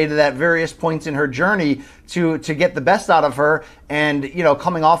unmotivated at various points in her journey to get the best out of her, and,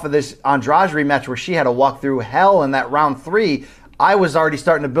 coming off of this Andrade rematch where she had to walk through hell in that round 3, I was already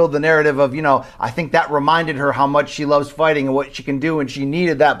starting to build the narrative of, I think that reminded her how much she loves fighting and what she can do, and she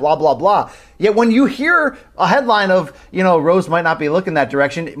needed that, blah, blah, blah. Yet when you hear a headline of, Rose might not be looking that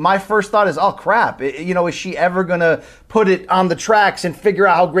direction, my first thought is, oh, crap. Is she ever going to put it on the tracks and figure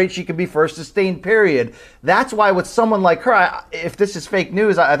out how great she could be for a sustained period? That's why with someone like her, if this is fake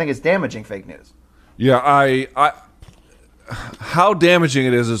news, I think it's damaging fake news. Yeah, how damaging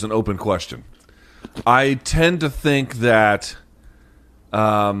it is an open question. I tend to think that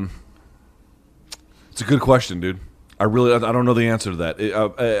it's a good question, dude. I don't know the answer to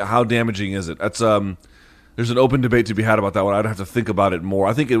that. How damaging is it? That's there's an open debate to be had about that one. I'd have to think about it more.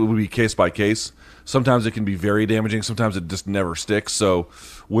 I think it would be case by case. Sometimes it can be very damaging. Sometimes it just never sticks. So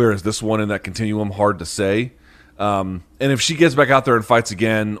where is this one in that continuum? Hard to say. And if she gets back out there and fights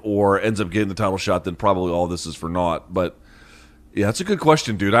again or ends up getting the title shot, then probably all this is for naught. But yeah, that's a good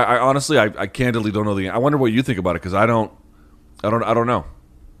question, dude. I honestly, I candidly don't know I wonder what you think about it, because I don't know.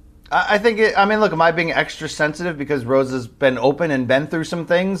 I think look, am I being extra sensitive because Rose has been open and been through some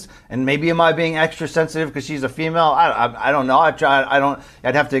things? And maybe am I being extra sensitive because she's a female? I don't know.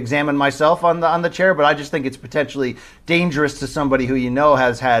 I'd have to examine myself on the chair, but I just think it's potentially dangerous to somebody who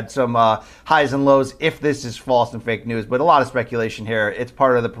has had some highs and lows if this is false and fake news. But a lot of speculation here. It's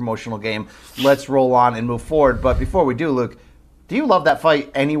part of the promotional game. Let's roll on and move forward. But before we do, Luke, do you love that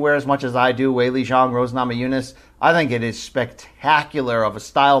fight anywhere as much as I do? Weili Zhang, Rose Namajunas. I think it is spectacular of a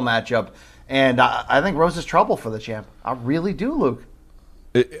style matchup, and I think Rose is trouble for the champ. I really do, Luke.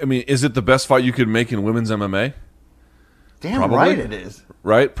 Is it the best fight you could make in women's MMA? Damn Probably. Right it is.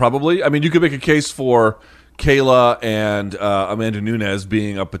 Right? Probably. You could make a case for Kayla and Amanda Nunes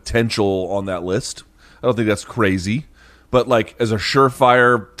being a potential on that list. I don't think that's crazy. But, as a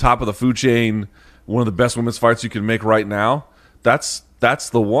surefire, top of the food chain, one of the best women's fights you can make right now, that's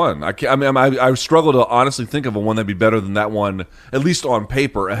the one. I struggle to honestly think of a one that'd be better than that one, at least on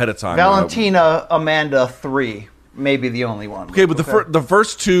paper ahead of time. Valentina Amanda 3, maybe the only one. Okay, but the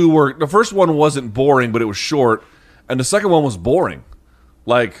first two were, the first one wasn't boring, but it was short, and the second one was boring.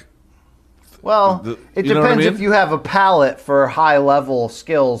 It depends if you have a palate for high level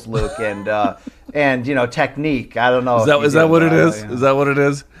skills, Luke, and technique. I don't know. Is that what it is? Yeah. Is that what it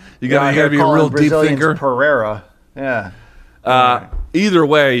is? You gotta be a real deep thinker. Pereira. Yeah. Either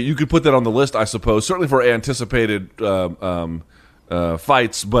way, you could put that on the list, I suppose, certainly for anticipated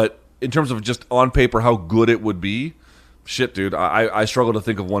fights, but in terms of just on paper how good it would be, shit, dude, I struggle to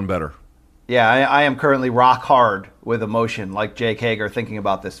think of one better. Yeah, I am currently rock hard with emotion, like Jake Hager, thinking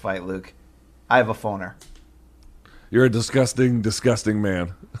about this fight, Luke. I have a phoner. You're a disgusting, disgusting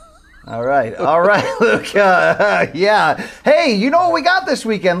man. All right, Luke. Yeah. Hey, you know what we got this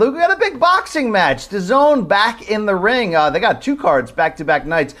weekend, Luke? We got a big boxing match. DAZN back in the ring. They got 2 cards back-to-back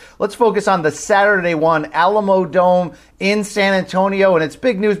nights. Let's focus on the Saturday one, Alamo Dome in San Antonio. And it's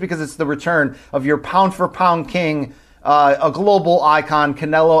big news because it's the return of your pound-for-pound king, a global icon,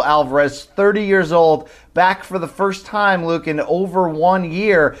 Canelo Alvarez, 30 years old, back for the first time, Luke, in over 1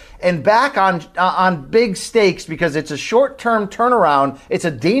 year, and back on big stakes because it's a short-term turnaround. It's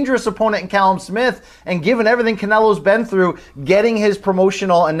a dangerous opponent in Callum Smith, and given everything Canelo's been through, getting his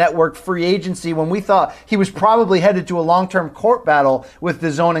promotional and network free agency when we thought he was probably headed to a long-term court battle with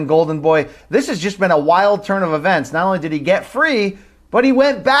DAZN and Golden Boy, this has just been a wild turn of events. Not only did he get free, but he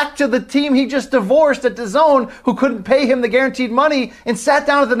went back to the team he just divorced at DAZN, who couldn't pay him the guaranteed money, and sat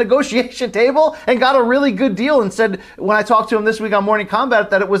down at the negotiation table and got a really good deal, and said, when I talked to him this week on Morning Combat,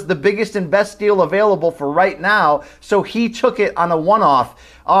 that it was the biggest and best deal available for right now, so he took it on a one-off.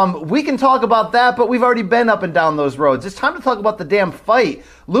 We can talk about that, but we've already been up and down those roads. It's time to talk about the damn fight.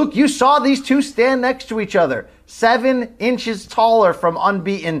 Luke, you saw these two stand next to each other. 7 inches taller from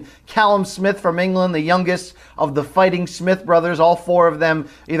unbeaten Callum Smith from England, the youngest of the fighting Smith brothers, all 4 of them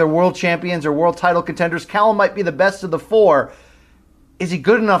either world champions or world title contenders. Callum might be the best of the 4. Is he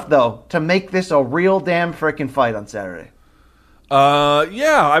good enough, though, to make this a real damn frickin' fight on Saturday?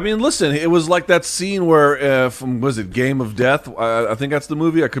 Yeah, I mean, listen, it was like that scene where, was it Game of Death? I think that's the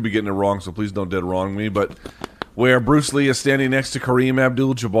movie. I could be getting it wrong, so please don't dead wrong me. But where Bruce Lee is standing next to Kareem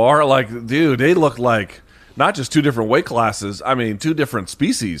Abdul-Jabbar, like, dude, they look like not just two different weight classes. I mean, two different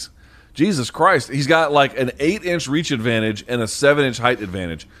species. Jesus Christ. He's got like an 8-inch reach advantage and a 7-inch height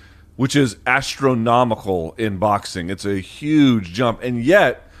advantage, which is astronomical in boxing. It's a huge jump. And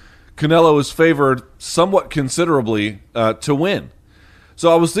yet, Canelo is favored somewhat considerably to win.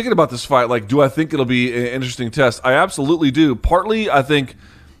 So I was thinking about this fight, like, do I think it'll be an interesting test? I absolutely do. Partly, I think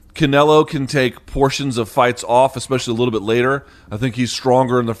Canelo can take portions of fights off, especially a little bit later. I think he's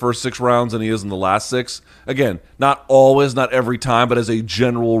stronger in the first 6 rounds than he is in the last 6. Again, not always, not every time, but as a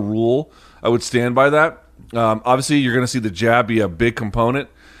general rule, I would stand by that. Obviously, you're going to see the jab be a big component.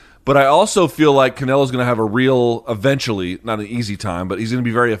 But I also feel like Canelo's going to have a real, eventually, not an easy time, but he's going to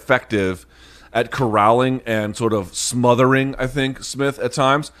be very effective at corralling and sort of smothering, I think, Smith at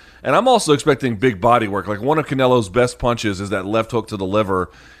times. And I'm also expecting big body work. Like, one of Canelo's best punches is that left hook to the liver.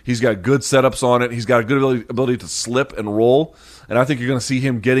 He's got good setups on it. He's got a good ability to slip and roll. And I think you're going to see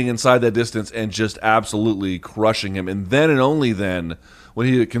him getting inside that distance and just absolutely crushing him. And then and only then, when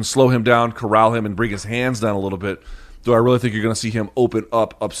he can slow him down, corral him, and bring his hands down a little bit, do I really think you're going to see him open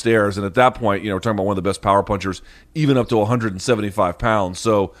up upstairs. And at that point, we're talking about one of the best power punchers, even up to 175 pounds.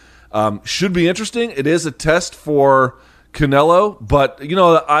 So should be interesting. It is a test for Canelo, but,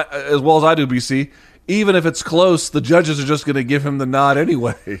 as well as I do, BC, even if it's close, the judges are just going to give him the nod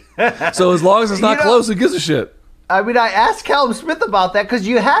anyway. So as long as it's not close, who gives a shit? I mean, I asked Callum Smith about that because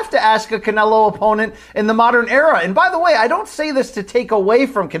you have to ask a Canelo opponent in the modern era. And by the way, I don't say this to take away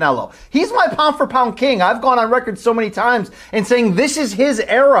from Canelo. He's my pound-for-pound king. I've gone on record so many times in saying this is his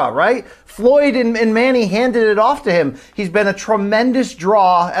era, right? Floyd and Manny handed it off to him. He's been a tremendous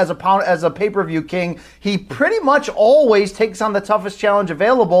draw as a pay-per-view king. He pretty much always takes on the toughest challenge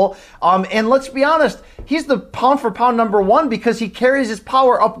available. And let's be honest, he's the pound-for-pound number one because he carries his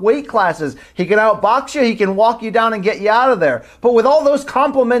power up weight classes. He can outbox you. He can walk you down and get you out of there. But with all those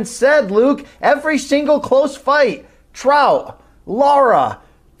compliments said, Luke, every single close fight, Trout, Lara,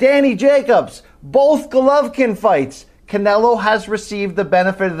 Danny Jacobs, both Golovkin fights, Canelo has received the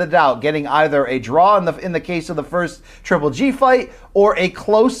benefit of the doubt, getting either a draw in the case of the first Triple G fight or a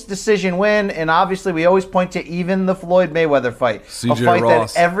close decision win. And obviously, we always point to even the Floyd Mayweather fight, CJ a fight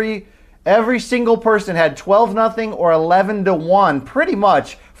Ross. that every single person had 12-0 or 11-1, pretty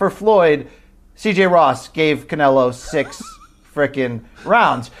much for Floyd. CJ Ross gave Canelo 6 frickin'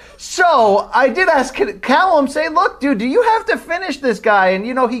 rounds. So I did ask Callum, say, look, dude, do you have to finish this guy? And,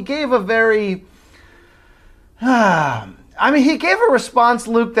 he gave a very... he gave a response,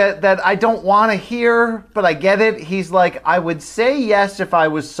 Luke, that I don't want to hear, but I get it. He's like, I would say yes if I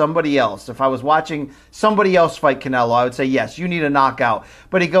was somebody else. If I was watching somebody else fight Canelo, I would say, yes, you need a knockout.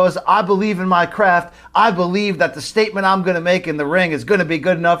 But he goes, I believe in my craft. I believe that the statement I'm going to make in the ring is going to be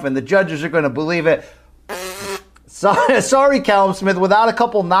good enough, and the judges are going to believe it. Sorry, Callum Smith, without a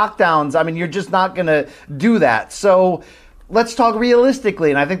couple knockdowns, you're just not going to do that. So... let's talk realistically,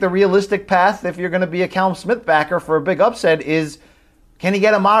 and I think the realistic path, if you're going to be a Callum Smith backer for a big upset, is can he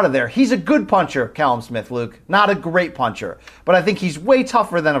get him out of there? He's a good puncher, Callum Smith, Luke. Not a great puncher. But I think he's way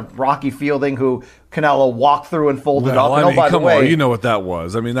tougher than a Rocky Fielding who Canelo walked through and folded up. And by the way, you know what that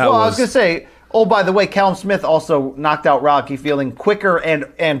was. I was going to say, by the way, Callum Smith also knocked out Rocky Fielding quicker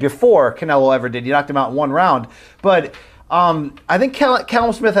and before Canelo ever did. He knocked him out in one round. But... I think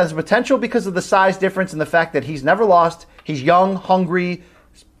Callum Smith has potential because of the size difference and the fact that he's never lost. He's young, hungry,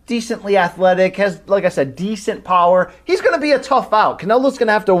 decently athletic, has, like I said, decent power. He's going to be a tough out. Canelo's going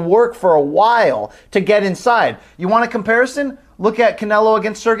to have to work for a while to get inside. You want a comparison? Look at Canelo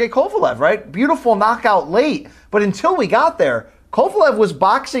against Sergey Kovalev, right? Beautiful knockout late. But until we got there, Kovalev was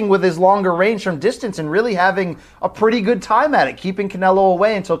boxing with his longer range from distance and really having a pretty good time at it, keeping Canelo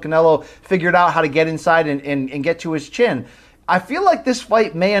away until Canelo figured out how to get inside and get to his chin. I feel like this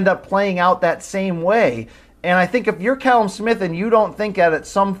fight may end up playing out that same way. And I think if you're Callum Smith and you don't think at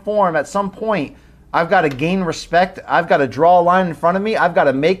some point, I've got to gain respect, I've got to draw a line in front of me, I've got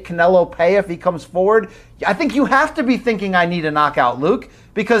to make Canelo pay if he comes forward, I think you have to be thinking I need a knockout, Luke.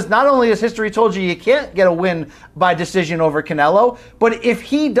 Because not only has history told you can't get a win by decision over Canelo, but if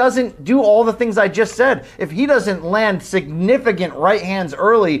he doesn't do all the things I just said, if he doesn't land significant right hands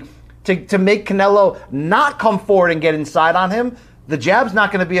early to make Canelo not come forward and get inside on him, the jab's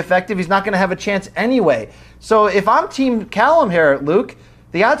not going to be effective. He's not going to have a chance anyway. So if I'm Team Callum here, Luke,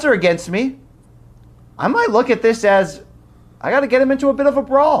 the odds are against me. I might look at this as I got to get him into a bit of a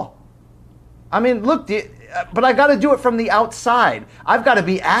brawl. Look, but I got to do it from the outside. I've got to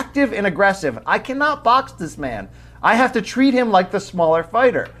be active and aggressive. I cannot box this man. I have to treat him like the smaller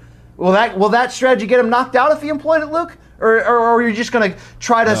fighter. Will that strategy get him knocked out if he employed it, Luke? Or are you just going to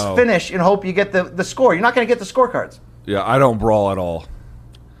try to finish and hope you get the score? You're not going to get the scorecards. Yeah, I don't brawl at all.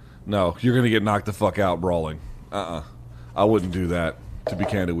 No, you're going to get knocked the fuck out brawling. I wouldn't do that, to be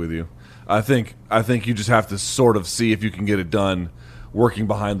candid with you. I think you just have to sort of see if you can get it done working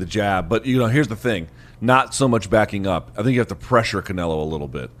behind the jab. But, here's the thing. Not so much backing up. I think you have to pressure Canelo a little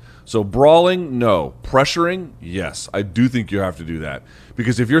bit. So brawling, no. Pressuring, yes. I do think you have to do that.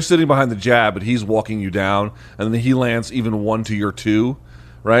 Because if you're sitting behind the jab and he's walking you down and then he lands even one to your two,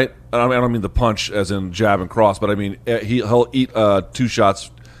 right? I don't mean the punch as in jab and cross, but I mean he'll eat 2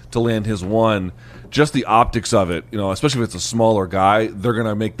 shots to land his one. Just the optics of it, especially if it's a smaller guy, they're going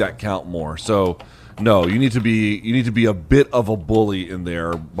to make that count more. So, no, you need to be a bit of a bully in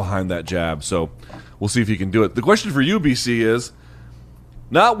there behind that jab. So, we'll see if he can do it. The question for you, BC, is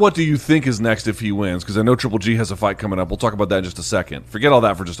not what do you think is next if he wins, because I know Triple G has a fight coming up. We'll talk about that in just a second. Forget all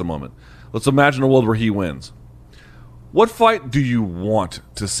that for just a moment. Let's imagine a world where he wins. What fight do you want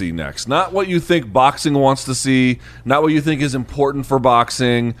to see next? Not what you think boxing wants to see, not what you think is important for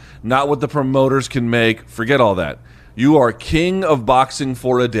boxing, not what the promoters can make. Forget all that. You are king of boxing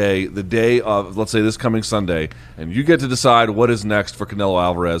for a day, the day of, let's say, this coming Sunday, and you get to decide what is next for Canelo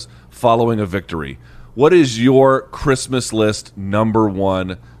Alvarez following a victory. What is your Christmas list number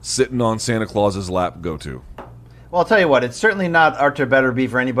 1 sitting on Santa Claus's lap go-to? Well, I'll tell you what, it's certainly not Artur Beterbiev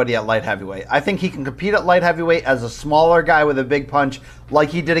for anybody at light heavyweight. I think he can compete at light heavyweight as a smaller guy with a big punch like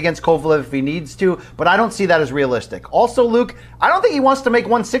he did against Kovalev if he needs to, but I don't see that as realistic. Also, Luke, I don't think he wants to make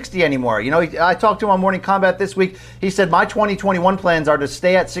 160 anymore. I talked to him on Morning Combat this week. He said, my 2021 plans are to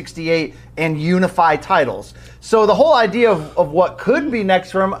stay at 68 and unify titles. So the whole idea of what could be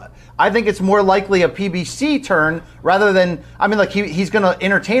next for him, I think it's more likely a PBC turn rather than, he's going to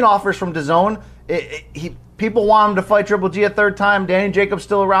entertain offers from DAZN. People want him to fight Triple G a third time. Danny Jacobs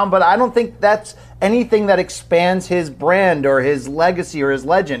still around, but I don't think that's anything that expands his brand or his legacy or his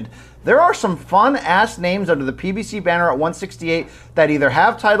legend. There are some fun-ass names under the PBC banner at 168 that either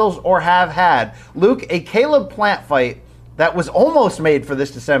have titles or have had. Luke, a Caleb Plant fight that was almost made for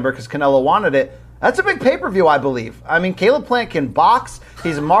this December because Canelo wanted it. That's a big pay-per-view, I believe. Caleb Plant can box.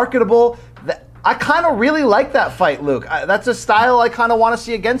 He's marketable. I kind of really like that fight, Luke. That's a style I kind of want to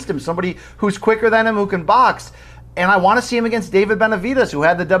see against him. Somebody who's quicker than him, who can box. And I want to see him against David Benavidez, who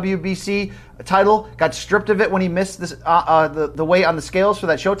had the WBC title, got stripped of it when he missed this, the weight on the scales for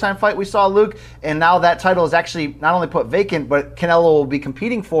that Showtime fight we saw, Luke. And now that title is actually not only put vacant, but Canelo will be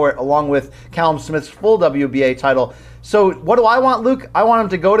competing for it along with Callum Smith's full WBA title. So what do I want, Luke? I want him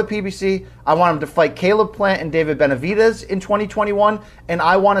to go to PBC. I want him to fight Caleb Plant and David Benavidez in 2021. And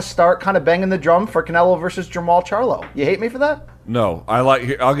I want to start kind of banging the drum for Canelo versus Jermall Charlo. You hate me for that? No.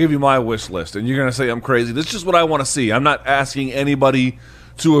 I'll give you my wish list. And you're going to say I'm crazy. This is just what I want to see. I'm not asking anybody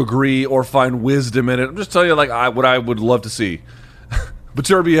to agree or find wisdom in it. I'm just telling you what I would love to see.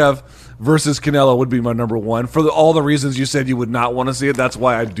 Beterbiev versus Canelo would be my number 1. For all the reasons you said you would not want to see it, that's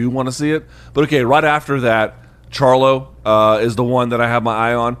why I do want to see it. But okay, right after that, Charlo is the one that I have my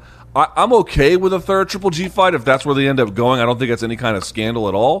eye on. I'm okay with a third Triple G fight if that's where they end up going. I don't think it's any kind of scandal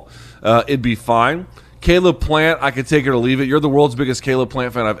at all. It'd be fine. Caleb Plant, I could take it or leave it. You're the world's biggest Caleb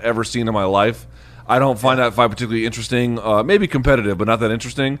Plant fan I've ever seen in my life. I don't find that fight particularly interesting. Maybe competitive, but not that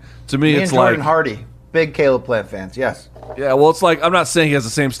interesting. To me, it's and Jordan Hardy, big Caleb Plant fans, yes. Yeah, well, it's like, I'm not saying he has the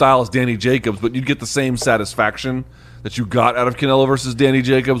same style as Danny Jacobs, but you'd get the same satisfaction that you got out of Canelo versus Danny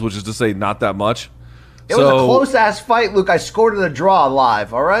Jacobs, which is to say not that much. It was a close-ass fight, Luke. I scored it a draw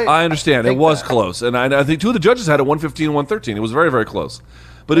live, all right? I understand. It was close. And I think 2 of the judges had it 115 and 113. It was very, very close.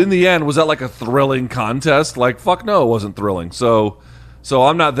 But in the end, was that like a thrilling contest? Fuck no, it wasn't thrilling. So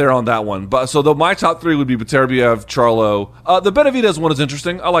I'm not there on that one. But my top 3 would be Beterbiev, Charlo. The Benavidez one is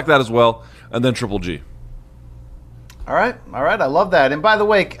interesting. I like that as well. And then Triple G. All right. I love that. And by the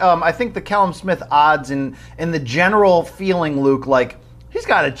way, I think the Callum Smith odds in the general feeling, Luke, he's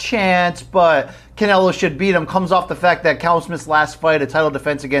got a chance, but Canelo should beat him, comes off the fact that Callum Smith's last fight, a title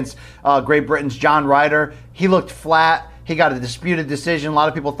defense against Great Britain's John Ryder, he looked flat. He got a disputed decision. A lot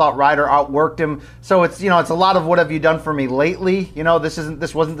of people thought Ryder outworked him. So it's it's a lot of what have you done for me lately.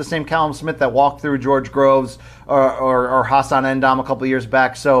 This wasn't the same Callum Smith that walked through George Groves or Hassan Endam a couple years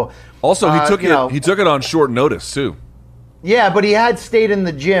back. So also he took it on short notice too. Yeah, but he had stayed in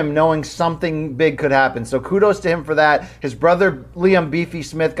the gym knowing something big could happen. So kudos to him for that. His brother, Liam Beefy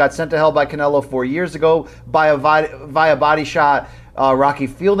Smith, got sent to hell by Canelo 4 years ago via body shot. Rocky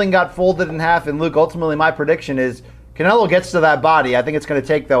Fielding got folded in half. And Luke, ultimately my prediction is Canelo gets to that body. I think it's going to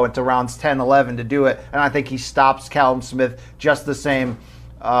take, though, until rounds 10, 11 to do it. And I think he stops Callum Smith just the same.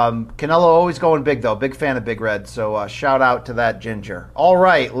 Canelo always going big, though. Big fan of Big Red, so shout out to that ginger. All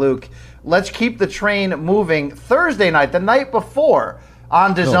right, Luke, let's keep the train moving. Thursday night, the night before,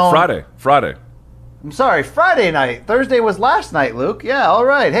 on DAZN. No, Friday. I'm sorry, Friday night. Thursday was last night, Luke. Yeah, all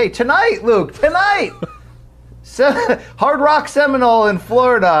right. Hey, tonight, Luke, tonight. Hard Rock Seminole in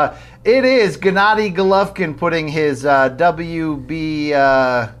Florida. It is Gennady Golovkin putting his WB...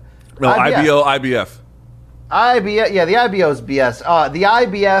 IBF. IBF, yeah, the IBO is BS. The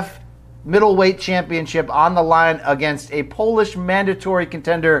IBF middleweight championship on the line against a Polish mandatory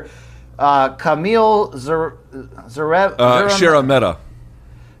contender, Kamil Szeremeta.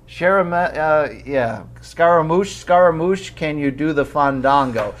 Yeah. Scaramouche, can you do the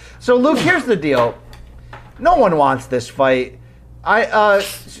fandango? So, Luke, here's the deal. No one wants this fight.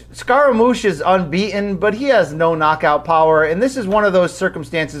 Scaramouche is unbeaten, but he has no knockout power. And this is one of those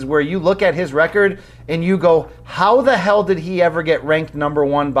circumstances where you look at his record and you go, how the hell did he ever get ranked number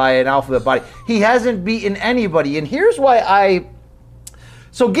one by an alphabet body? He hasn't beaten anybody. And here's why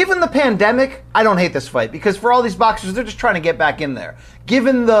So given the pandemic, I don't hate this fight because for all these boxers, they're just trying to get back in there.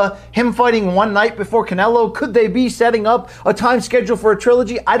 Given him fighting one night before Canelo, could they be setting up a time schedule for a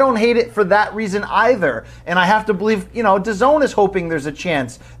trilogy? I don't hate it for that reason either. And I have to believe, DAZN is hoping there's a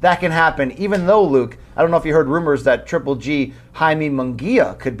chance that can happen, even though, Luke, I don't know if you heard rumors that Triple G Jaime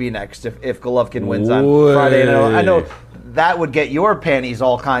Munguia could be next if Golovkin wins on Friday. I know that would get your panties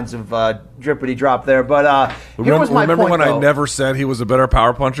all kinds of drippity drop there. But here was my point, remember when though. I never said he was a better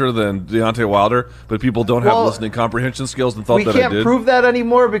power puncher than Deontay Wilder, but people don't have listening comprehension skills and thought that I did? We can't prove that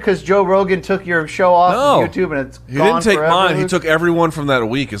anymore because Joe Rogan took your show off of YouTube and it's gone forever. He didn't take mine. He took everyone from that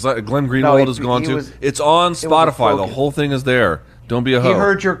week. Is that Glenn Greenwald is gone too? It's on Spotify. The whole thing is there. Don't be a hoe. He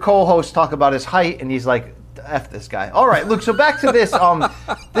heard your co-host talk about his height and he's like, F this guy. All right, Luke, so back to this.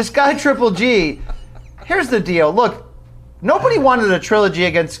 This guy, Triple G, here's the deal. Look, nobody wanted a trilogy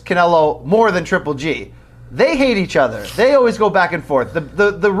against Canelo more than Triple G. They hate each other. They always go back and forth.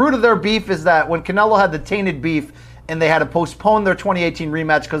 The root of their beef is that when Canelo had the tainted beef and they had to postpone their 2018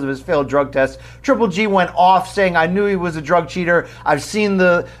 rematch because of his failed drug test, Triple G went off saying, I knew he was a drug cheater. I've seen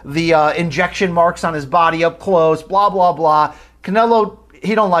the injection marks on his body up close, blah, blah, blah. Canelo,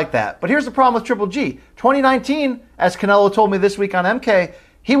 he don't like that. But here's the problem with Triple G. 2019, as Canelo told me this week on MK,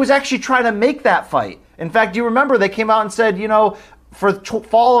 he was actually trying to make that fight. In fact, you remember they came out and said, for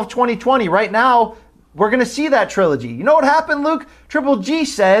fall of 2020, right now, we're going to see that trilogy. You know what happened, Luke? Triple G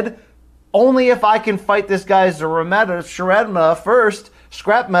said, only if I can fight this guy Szeremeta first,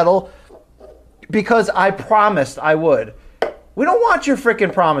 scrap metal, because I promised I would. We don't want your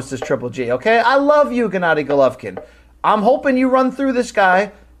freaking promises, Triple G, okay? I love you, Gennady Golovkin. I'm hoping you run through this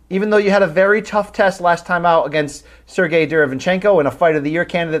guy, even though you had a very tough test last time out against Sergey Derevyanchenko in a Fight of the Year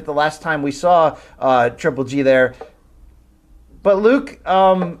candidate the last time we saw Triple G there. But, Luke,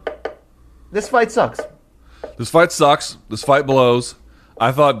 this fight sucks. This fight sucks. This fight blows.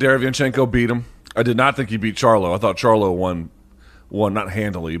 I thought Derevyanchenko beat him. I did not think he beat Charlo. I thought Charlo won not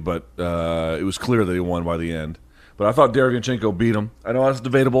handily, but it was clear that he won by the end. But I thought Derevyanchenko beat him. I know that's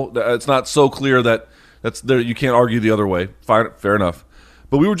debatable. It's not so clear that you can't argue the other way. Fine, fair enough.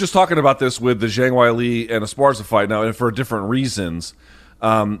 But we were just talking about this with the Zhang Weili and Esparza fight now, and for different reasons.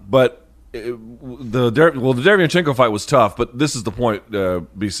 But the Derevyanchenko fight was tough. But this is the point,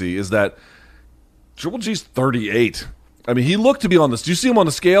 BC, is that Triple G's 38. I mean, he looked to be on this. Do you see him on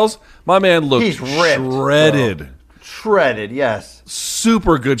the scales? My man looked shredded. Bro. Shredded, yes.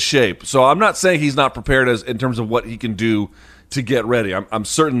 Super good shape. So I'm not saying he's not prepared in terms of what he can do to get ready. I'm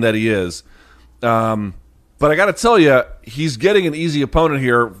certain that he is. But I got to tell you, he's getting an easy opponent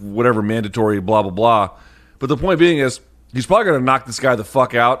here, whatever, mandatory, blah, blah, blah. But the point being is, he's probably going to knock this guy the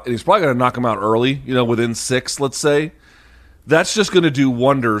fuck out, and he's probably going to knock him out early, within 6, let's say. That's just going to do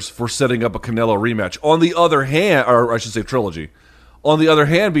wonders for setting up a Canelo rematch. On the other hand, or I should say trilogy. On the other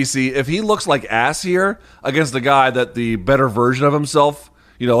hand, BC, if he looks like ass here against the guy that the better version of himself,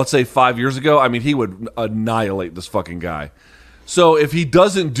 let's say 5 years ago, I mean, he would annihilate this fucking guy. So if he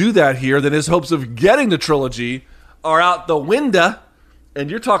doesn't do that here, then his hopes of getting the trilogy are out the window.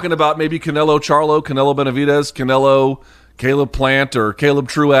 And you're talking about maybe Canelo Charlo, Canelo Benavidez, Canelo Caleb Plant, or Caleb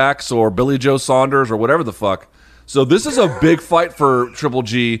Truax, or Billy Joe Saunders, or whatever the fuck. So this is a big fight for Triple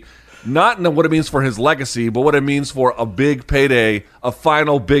G, not in what it means for his legacy, but what it means for a big payday, a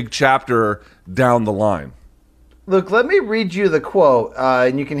final big chapter down the line. Look, let me read you the quote,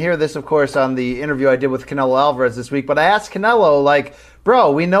 and you can hear this, of course, on the interview I did with Canelo Alvarez this week, but I asked Canelo,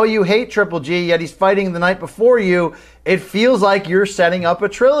 bro, we know you hate Triple G, yet he's fighting the night before you. It feels like you're setting up a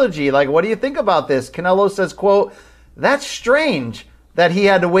trilogy. What do you think about this? Canelo says, quote, that's strange. that he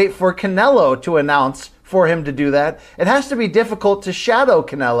had to wait for Canelo to announce for him to do that. It has to be difficult to shadow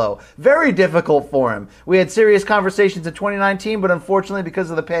Canelo. Very difficult for him. We had serious conversations in 2019, but unfortunately, because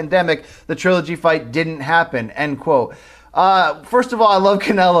of the pandemic, the trilogy fight didn't happen, end quote. First of all, I love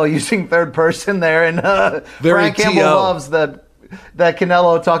Canelo using third person there, and Brian Campbell loves that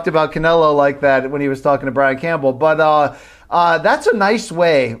Canelo talked about Canelo like that when he was talking to Brian Campbell. But that's a nice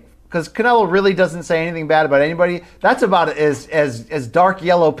way, because Canelo really doesn't say anything bad about anybody. That's about as dark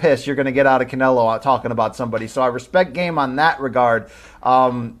yellow piss you're going to get out of Canelo talking about somebody. So I respect game on that regard.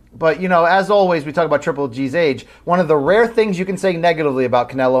 But, as always, we talk about Triple G's age. One of the rare things you can say negatively about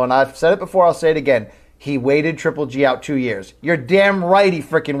Canelo, and I've said it before, I'll say it again, he waited Triple G out 2 years. You're damn right he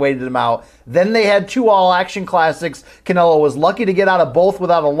freaking waited him out. Then they had 2 all-action classics. Canelo was lucky to get out of both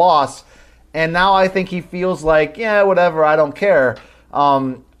without a loss. And now I think he feels like, yeah, whatever, I don't care.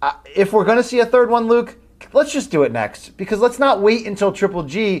 If we're going to see a third one, Luke, let's just do it next. Because let's not wait until Triple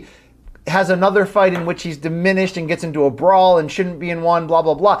G has another fight in which he's diminished and gets into a brawl and shouldn't be in one, blah,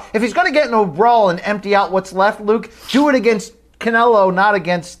 blah, blah. If he's going to get into a brawl and empty out what's left, Luke, do it against Canelo, not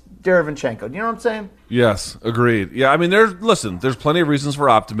against Derevyanchenko. Do you know what I'm saying? Yes, agreed. Yeah, I mean, there's plenty of reasons for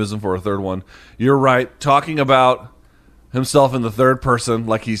optimism for a third one. You're right. Talking about himself in the third person,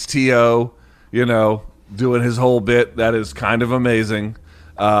 like he's T.O., doing his whole bit, that is kind of amazing.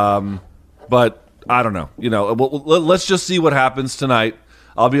 But I don't know. Let's just see what happens tonight.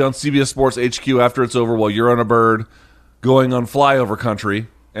 I'll be on CBS Sports HQ after it's over while you're on a bird going on flyover country,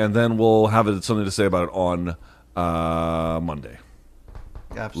 and then we'll have something to say about it on Monday.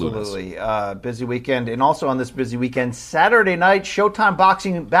 Absolutely. Busy weekend. And also on this busy weekend, Saturday night, Showtime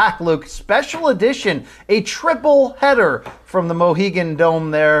Boxing back, Luke. Special edition, a triple header from the Mohegan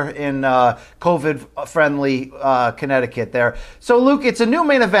Dome there in COVID-friendly Connecticut there. So, Luke, it's a new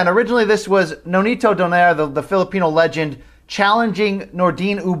main event. Originally, this was Nonito Donaire, the Filipino legend, challenging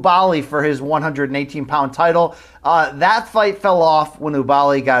Nordine Ubali for his 118-pound title. That fight fell off when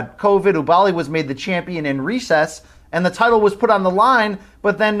Ubali got COVID. Ubali was made the champion in recess, and the title was put on the line,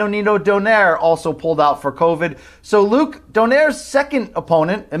 but then Nonito Donaire also pulled out for COVID. So, Luke, Donaire's second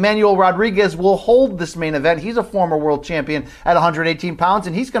opponent, Emmanuel Rodriguez, will hold this main event. He's a former world champion at 118 pounds,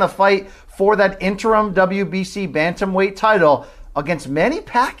 and he's going to fight for that interim WBC bantamweight title against Manny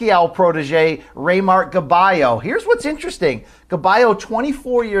Pacquiao protege Raymart Gaballo. Here's what's interesting. Gaballo,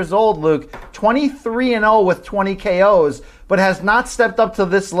 24 years old, Luke, 23-0 with 20 KOs, but has not stepped up to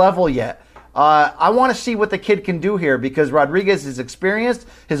this level yet. I want to see what the kid can do here because Rodriguez is experienced.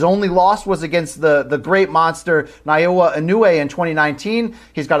 His only loss was against the great monster Naoya Inoue in 2019.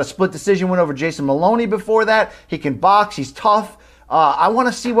 He's got a split decision win over Jason Maloney before that. He can box. He's tough. I want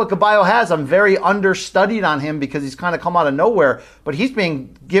to see what Gaballo has. I'm very understudied on him because he's kind of come out of nowhere, but he's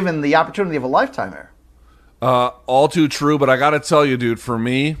being given the opportunity of a lifetime here. All too true, but I got to tell you, dude, for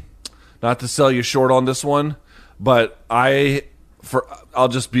me, not to sell you short on this one, but I'll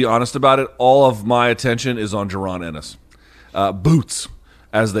just be honest about it. All of my attention is on Jaron Ennis. Boots,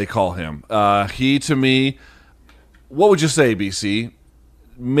 as they call him. He, to me, what would you say, BC?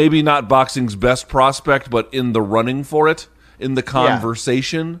 Maybe not boxing's best prospect, but in the running for it, in the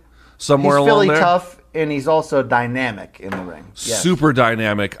conversation, somewhere along there. He's Philly tough, and he's also dynamic in the ring. Yes. Super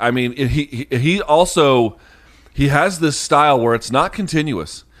dynamic. I mean, he has this style where it's not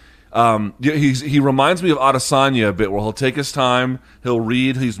continuous. He reminds me of Adesanya a bit, where he'll take his time, he'll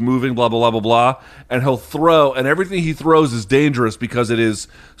read, he's moving, blah, blah, blah, blah, blah, and he'll throw, and everything he throws is dangerous because it is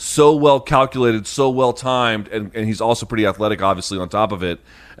so well calculated, so well timed, and he's also pretty athletic, obviously, on top of it.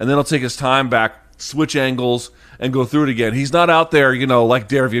 And then he'll take his time back, switch angles, and go through it again. He's not out there, like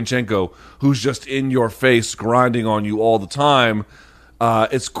Derevyanchenko, who's just in your face, grinding on you all the time.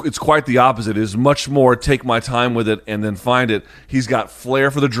 It's quite the opposite. It is much more take my time with it and then find it. He's got flair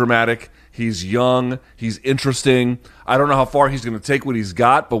for the dramatic. He's young. He's interesting. I don't know how far he's going to take what he's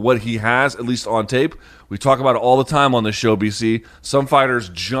got, but what he has, at least on tape, we talk about it all the time on this show, BC. Some fighters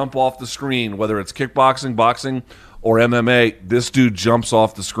jump off the screen, whether it's kickboxing, boxing, or MMA. This dude jumps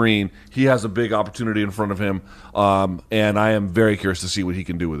off the screen. He has a big opportunity in front of him, and I am very curious to see what he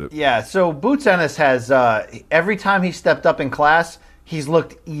can do with it. Yeah, so Boots Ennis has, every time he stepped up in class, he's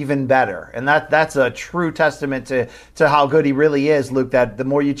looked even better. And that's a true testament to how good he really is, Luke, that the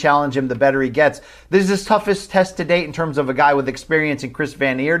more you challenge him, the better he gets. This is his toughest test to date in terms of a guy with experience in Chris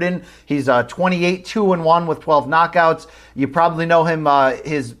Van Eerden. He's 28-2-1 with 12 knockouts. You probably know him.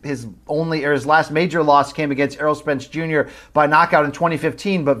 His last major loss came against Errol Spence Jr. by knockout in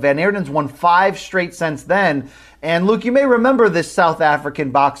 2015, but Van Eerden's won 5 straight since then. And Luke, you may remember this South African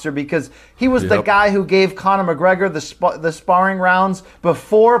boxer because he was the guy who gave Conor McGregor the sparring rounds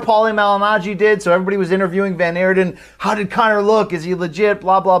before Paulie Malignaggi did. So everybody was interviewing Van Aerden. How did Conor look? Is he legit?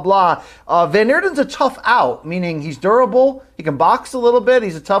 Blah, blah, blah. Van Aerden's a tough out, meaning he's durable. He can box a little bit.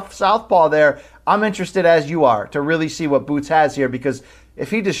 He's a tough southpaw there. I'm interested, as you are, to really see what Boots has here, because if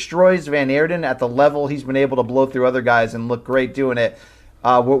he destroys Van Aerden at the level he's been able to blow through other guys and look great doing it,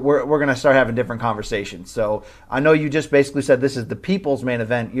 we're going to start having different conversations. So I know you just basically said this is the people's main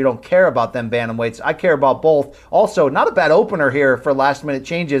event. You don't care about them bantamweights. I care about both. Also, not a bad opener here for last-minute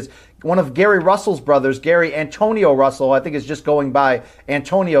changes. One of Gary Russell's brothers, Gary Antonio Russell, I think is just going by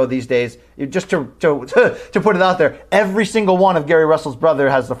Antonio these days. Just to put it out there, every single one of Gary Russell's brother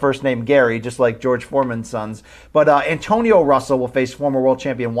has the first name Gary, just like George Foreman's sons. But Antonio Russell will face former world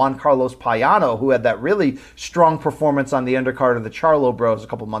champion Juan Carlos Payano, who had that really strong performance on the undercard of the Charlo Bros a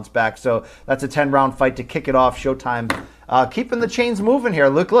couple months back. So that's a 10-round fight to kick it off. Showtime. Keeping the chains moving here.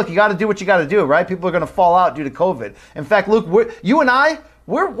 Look, you got to do what you got to do, right? People are going to fall out due to COVID. In fact, Luke, you and I,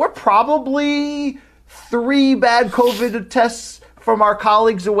 we're probably 3 bad COVID tests from our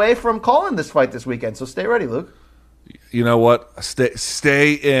colleagues away from calling this fight this weekend. So stay ready, Luke. You know what?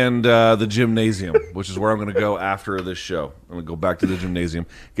 Stay in the gymnasium, which is where I'm going to go after this show. I'm going to go back to the gymnasium,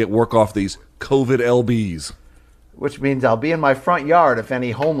 get work off these COVID LBs. Which means I'll be in my front yard if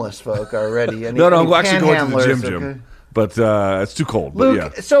any homeless folk are ready. No, I'm actually going to the gym. Okay? But it's too cold. Luke,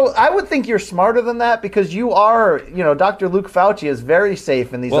 but yeah. So I would think you're smarter than that because you are, Dr. Luke Fauci is very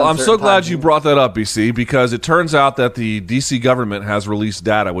safe in these Well, I'm so glad times. you brought that up, BC, because it turns out that the D.C. government has released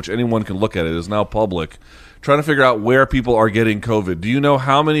data, which anyone can look at. It is now public, trying to figure out where people are getting COVID. Do you know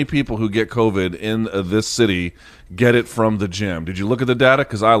how many people who get COVID in this city get it from the gym? Did you look at the data?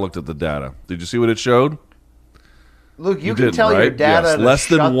 Because I looked at the data. Did you see what it showed? Luke, you can tell your data yes. to less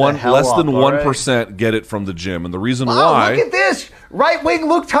than shut one, the hell less up, than 1% right? get it from the gym, and the reason why. Look at this! Right wing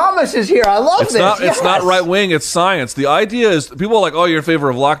Luke Thomas is here. I love this. It's not right wing. It's science. The idea is people are like, "Oh, you're in favor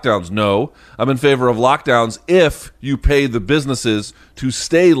of lockdowns." No, I'm in favor of lockdowns if you pay the businesses to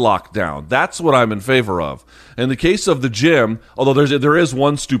stay locked down. That's what I'm in favor of. In the case of the gym, although there is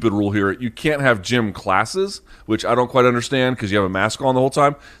one stupid rule here, you can't have gym classes, which I don't quite understand because you have a mask on the whole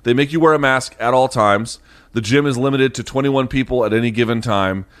time. They make you wear a mask at all times. The gym is limited to 21 people at any given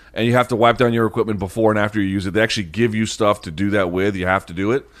time, and you have to wipe down your equipment before and after you use it. They actually give you stuff to do that with. You have to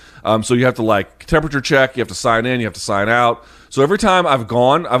do it. So you have to temperature check. You have to sign in. You have to sign out. So every time I've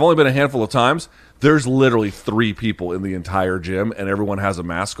gone, I've only been a handful of times, there's literally 3 people in the entire gym, and everyone has a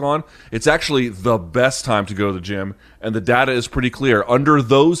mask on. It's actually the best time to go to the gym, and the data is pretty clear. Under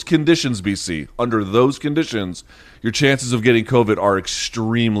those conditions, BC, under those conditions, your chances of getting COVID are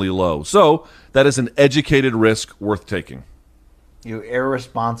extremely low. So that is an educated risk worth taking. You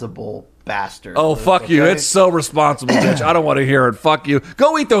irresponsible bastard. Oh, fuck you. It's so responsible, bitch. I don't want to hear it. Fuck you.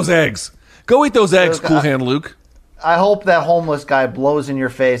 Go eat those eggs. Go eat those eggs, Cool Hand Luke. I hope that homeless guy blows in your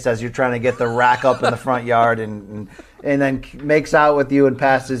face as you're trying to get the rack up in the front yard and then makes out with you and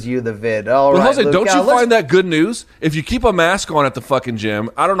passes you the vid. All right, Jose, Luke, don't you find that good news? If you keep a mask on at the fucking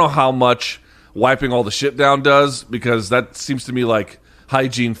gym, I don't know how much wiping all the shit down does, because that seems to me like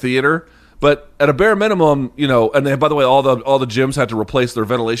hygiene theater. But at a bare minimum, and then, by the way, all the gyms had to replace their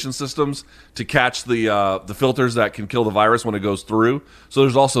ventilation systems to catch the filters that can kill the virus when it goes through. So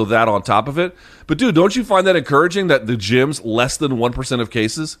there's also that on top of it. But dude, don't you find that encouraging that the gyms, less than 1% of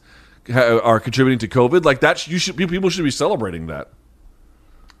cases are contributing to COVID? Like that, people should be celebrating that.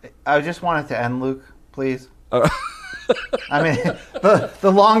 I just want it to end, Luke, please. I mean,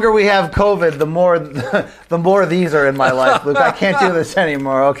 the longer we have COVID, the more these are in my life, Luke. I can't do this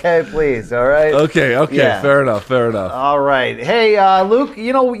anymore. Okay, please. All right. Okay. Yeah. Fair enough. All right. Hey, Luke.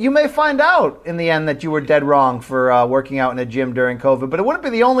 You may find out in the end that you were dead wrong for working out in a gym during COVID, but it wouldn't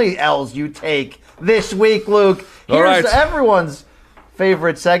be the only L's you take this week, Luke. Here's everyone's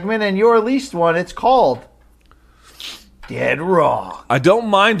favorite segment and your least one. It's called Dead Wrong. I don't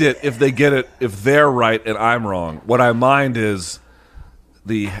mind it if they get it, if they're right and I'm wrong. What I mind is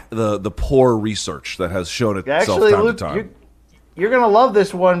the poor research that has shown itself time to time. You're going to love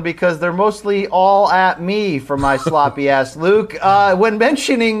this one because they're mostly all at me for my sloppy ass, Luke. When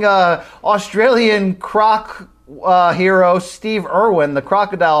mentioning Australian croc hero Steve Irwin, the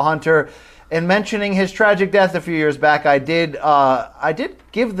crocodile hunter, and mentioning his tragic death a few years back, I did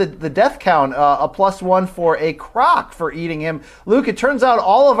give the death count a +1 for a croc for eating him. Luke, it turns out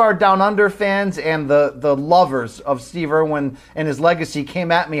all of our Down Under fans and the lovers of Steve Irwin and his legacy came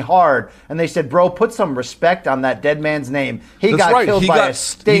at me hard, and they said, bro, put some respect on that dead man's name. He got killed by a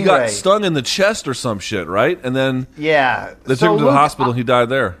stingray. He got stung in the chest or some shit, right? And then they took him to the hospital and he died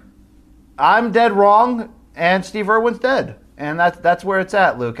there. I'm dead wrong. and Steve Irwin's dead. And that's where it's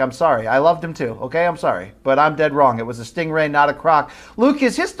at, Luke. I'm sorry. I loved him too. Okay, I'm sorry. But I'm dead wrong. It was a stingray, not a croc. Luke,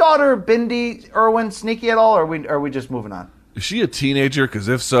 is his daughter, Bindi Irwin, sneaky at all, or are we just moving on? Is she a teenager? Because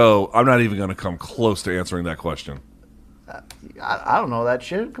if so, I'm not even going to come close to answering that question. I don't know that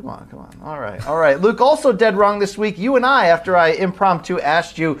shit. Come on. All right. Luke, also dead wrong this week. You and I, after I impromptu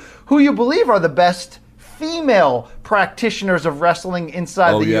asked you who you believe are the best female practitioners of wrestling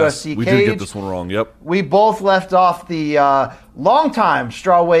inside the UFC cage. We did get this one wrong, yep. We both left off the longtime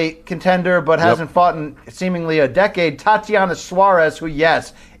strawweight contender, but hasn't fought in seemingly a decade, Tatiana Suarez, who,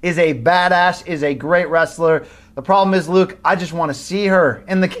 yes, is a badass, is a great wrestler. The problem is, Luke, I just want to see her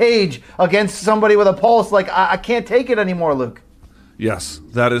in the cage against somebody with a pulse. Like, I can't take it anymore, Luke. Yes,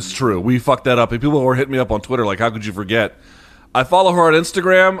 that is true. We fucked that up. And people were hitting me up on Twitter like, how could you forget? I follow her on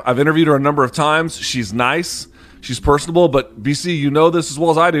Instagram. I've interviewed her a number of times. She's nice. She's personable. But, BC, you know this as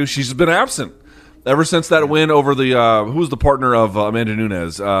well as I do. She's been absent ever since that win over the who was the partner of Amanda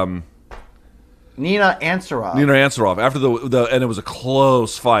Nunes? Nina Ansaroff. After and it was a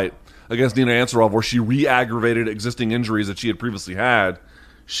close fight against Nina Ansaroff where she re-aggravated existing injuries that she had previously had.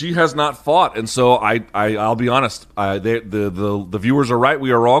 She has not fought. And so I'll be honest. The viewers are right.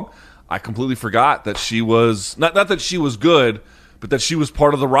 We are wrong. I completely forgot that she was not that she was good, but that she was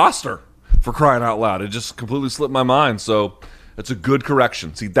part of the roster, for crying out loud. It just completely slipped my mind. So it's a good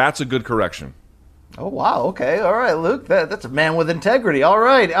correction. See, that's a good correction. Oh, wow. Okay. All right, Luke. That's a man with integrity. All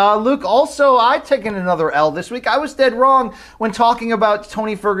right. Luke, also, I've taken another L this week. I was dead wrong when talking about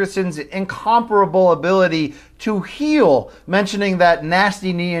Tony Ferguson's incomparable ability to heal, mentioning that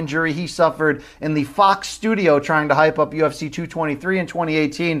nasty knee injury he suffered in the Fox studio trying to hype up UFC 223 in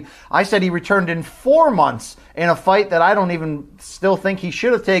 2018. I said he returned in 4 months in a fight that I don't even still think he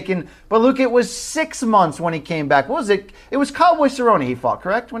should have taken. But, Luke, it was 6 months when he came back. What was it? It was Cowboy Cerrone he fought,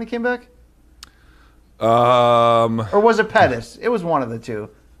 correct, when he came back? Or was it Pettis? It was one of the two.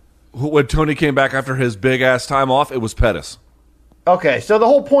 When Tony came back after his big-ass time off, it was Pettis. Okay, so the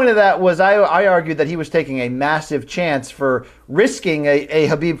whole point of that was I argued that he was taking a massive chance for risking a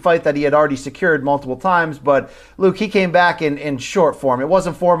Khabib fight that he had already secured multiple times. But, Luke, he came back in short form. It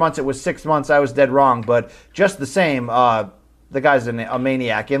wasn't 4 months. It was 6 months. I was dead wrong. But just the same, the guy's a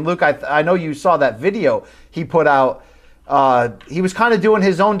maniac. And, Luke, I know you saw that video he put out. He was kind of doing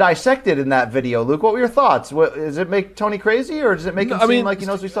his own dissected in that video. Luke, what were your thoughts? Does it make Tony crazy, or does it make him seem like he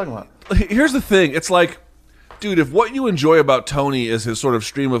knows what he's talking about? Here's the thing. It's like, dude, if what you enjoy about Tony is his sort of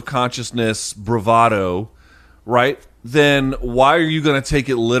stream of consciousness bravado, right, then why are you going to take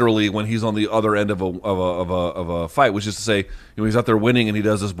it literally when he's on the other end of a fight, which is to say, he's out there winning and he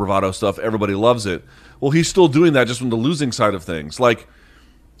does this bravado stuff. Everybody loves it. Well, he's still doing that just from the losing side of things. Like,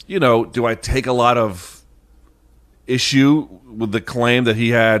 do I take a lot of issue with the claim that he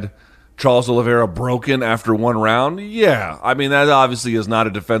had Charles Oliveira broken after one round? Yeah. I mean, that obviously is not a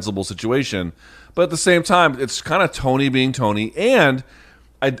defensible situation. But at the same time, it's kind of Tony being Tony. And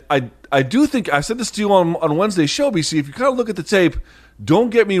I do think, I said this to you on Wednesday's show, BC, if you kind of look at the tape, don't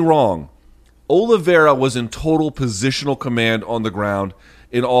get me wrong, Oliveira was in total positional command on the ground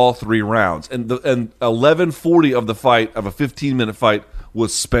in all 3 rounds. And 11:40 of the fight, of a 15-minute fight,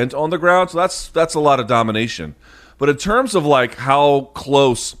 was spent on the ground. So that's a lot of domination. But in terms of like how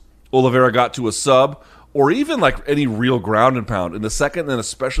close Oliveira got to a sub, or even like any real ground and pound, in the second and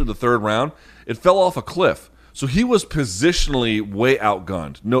especially the third round, it fell off a cliff. So he was positionally way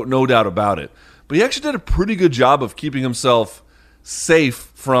outgunned, no doubt about it. But he actually did a pretty good job of keeping himself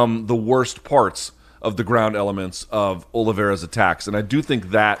safe from the worst parts of the ground elements of Oliveira's attacks. And I do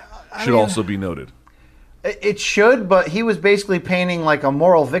think that should also be noted. It should, but he was basically painting like a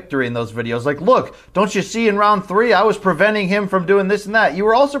moral victory in those videos. Like, look, don't you see in round 3, I was preventing him from doing this and that. You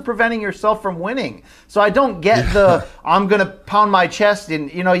were also preventing yourself from winning. So I don't get I'm going to pound my chest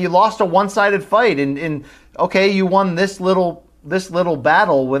and, you lost a one-sided fight and okay, you won this little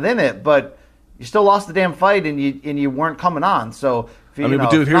battle within it, but you still lost the damn fight and you weren't coming on. So,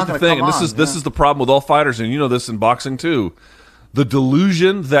 but dude, here's the thing, and this is the problem with all fighters, and you know this in boxing too. The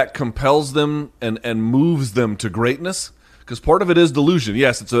delusion that compels them and moves them to greatness, because part of it is delusion.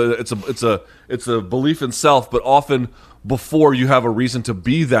 Yes, it's a belief in self, but often before you have a reason to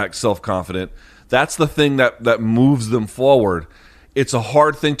be that self-confident, that's the thing that moves them forward. It's a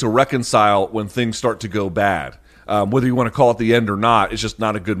hard thing to reconcile when things start to go bad. Whether you want to call it the end or not, it's just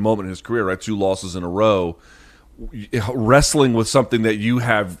not a good moment in his career, right? 2 losses in a row. Wrestling with something that you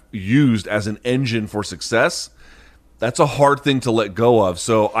have used as an engine for success, that's a hard thing to let go of.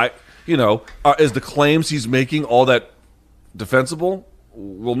 So is the claims he's making all that defensible?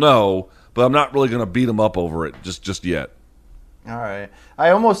 Well, no, but I'm not really going to beat him up over it just yet. All right. I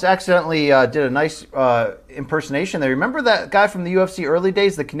almost accidentally did a nice impersonation there. Remember that guy from the UFC early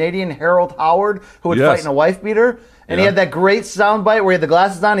days, the Canadian Harold Howard, who would fight in a wife beater? And he had that great sound bite where he had the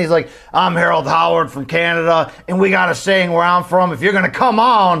glasses on. He's like, I'm Harold Howard from Canada, and we got a saying where I'm from, if you're going to come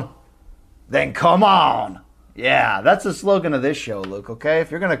on, then come on. Yeah, that's the slogan of this show, Luke, okay?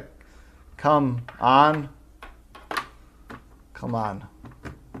 If you're going to come on, come on.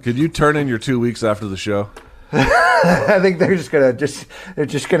 Could you turn in your 2 weeks after the show? I think they're just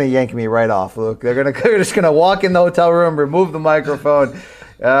gonna yank me right off, Luke. They're just gonna walk in the hotel room, remove the microphone.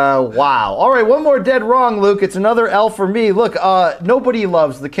 Wow. All right, one more dead wrong, Luke. It's another L for me. Look, nobody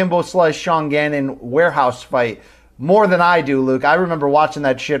loves the Kimbo Slice Sean Gannon warehouse fight more than I do, Luke. I remember watching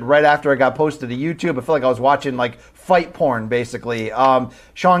that shit right after it got posted to YouTube. I feel like I was watching like fight porn, basically.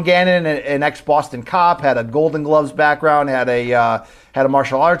 Sean Gannon, an ex-Boston cop, had a Golden Gloves background, had a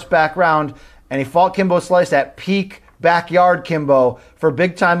martial arts background. And he fought Kimbo Slice at peak backyard Kimbo for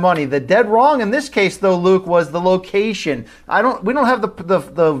big time money. The dead wrong in this case, though, Luke, was the location. We don't have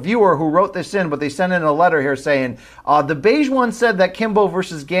the viewer who wrote this in, but they sent in a letter here saying the beige one said that Kimbo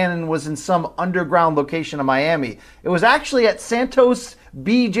versus Gannon was in some underground location in Miami. It was actually at Santos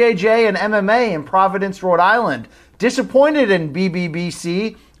BJJ and MMA in Providence, Rhode Island. Disappointed in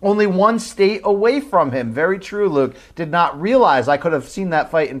BBBC. Only one state away from him. Very true, Luke. Did not realize I could have seen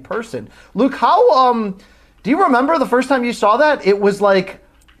that fight in person. Luke, how do you remember the first time you saw that? It was like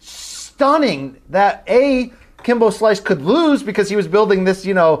stunning that A, Kimbo Slice could lose because he was building this,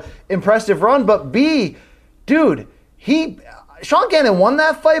 impressive run, but B, dude, Sean Gannon won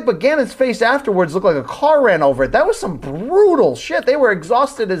that fight, but Gannon's face afterwards looked like a car ran over it. That was some brutal shit. They were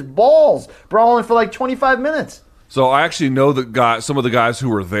exhausted as balls, brawling for like 25 minutes. So I actually know some of the guys who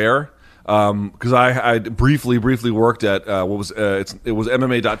were there because I briefly worked at it was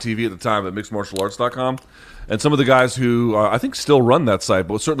MMA.tv at the time at mixedmartialarts.com, and some of the guys who I think still run that site,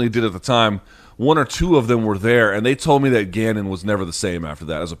 but certainly did at the time. One or two of them were there, and they told me that Gannon was never the same after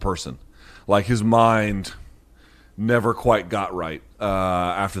that as a person. Like his mind never quite got right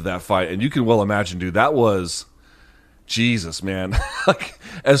after that fight, and you can well imagine, dude, that was Jesus, man. Like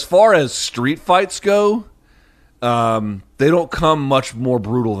as far as street fights go. They don't come much more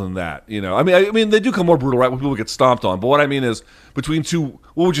brutal than that, I mean, they do come more brutal, right? When people get stomped on. But what I mean is, between two,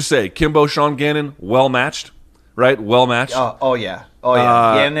 what would you say? Kimbo, Sean Gannon, well matched, right? Well matched. Oh yeah.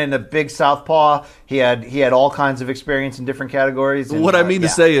 Gannon, a big southpaw. He had all kinds of experience in different categories. And, what I mean to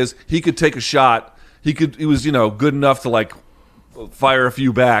say is, he could take a shot. He was, good enough to like fire a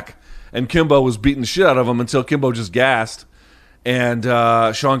few back, and Kimbo was beating the shit out of him until Kimbo just gassed, and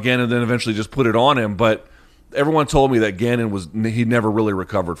Sean Gannon then eventually just put it on him, but. Everyone told me that Gannon he never really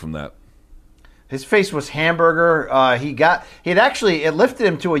recovered from that. His face was hamburger. It lifted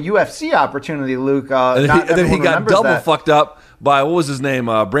him to a UFC opportunity, Luke. And then he got double fucked up by, what was his name?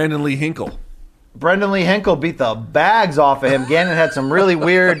 Brandon Lee Hinkle. Brendan Lee Hinkle beat the bags off of him. Gannon had some really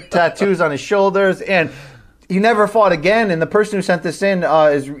weird tattoos on his shoulders, and he never fought again. And the person who sent this in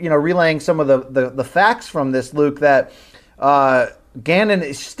is relaying some of the facts from this, Luke, that Gannon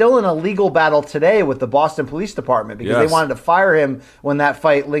is still in a legal battle today with the Boston Police Department because they wanted to fire him when that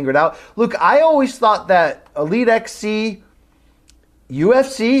fight lingered out. Look, I always thought that Elite XC,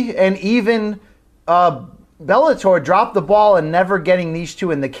 UFC, and even Bellator dropped the ball in never getting these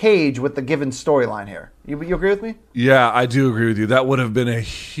two in the cage with the given storyline here. You agree with me? Yeah, I do agree with you. That would have been the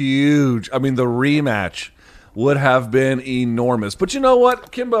rematch would have been enormous. But you know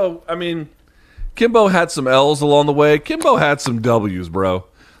what, Kimbo had some L's along the way. Kimbo had some W's, bro.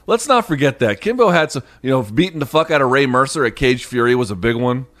 Let's not forget that. Kimbo had some, beating the fuck out of Ray Mercer at Cage Fury was a big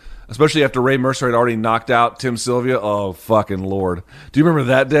one, especially after Ray Mercer had already knocked out Tim Sylvia. Oh, fucking Lord. Do you remember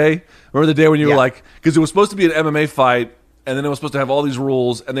that day? Remember the day when you were like, because it was supposed to be an MMA fight, and then it was supposed to have all these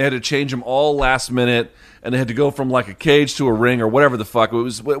rules, and they had to change them all last minute, and they had to go from like a cage to a ring or whatever the fuck. It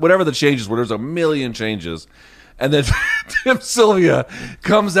was whatever the changes were. There was a million changes. And then Tim Sylvia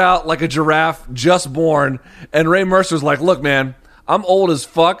comes out like a giraffe just born. And Ray Mercer's like, look, man, I'm old as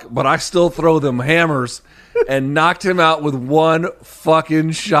fuck, but I still throw them hammers. And knocked him out with one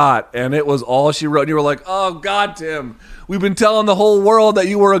fucking shot. And it was all she wrote. And you were like, oh, God, Tim, we've been telling the whole world that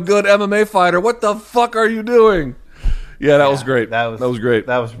you were a good MMA fighter. What the fuck are you doing? Yeah, that was great. That was great.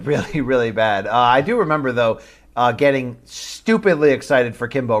 That was really, really bad. I do remember, though, getting stupidly excited for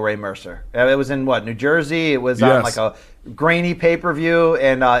Kimbo Ray Mercer. It was in, New Jersey? It was on like a grainy pay-per-view,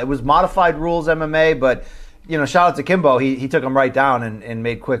 and it was modified rules MMA, but, shout out to Kimbo. He took him right down and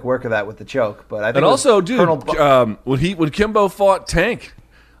made quick work of that with the choke. But I think and also, dude, when Kimbo fought Tank,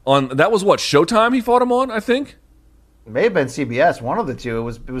 that was Showtime he fought him on, I think? It may have been CBS, one of the two.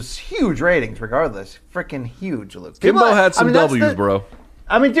 It was huge ratings, regardless. Freaking huge, Luke. Kimbo had some W's, bro.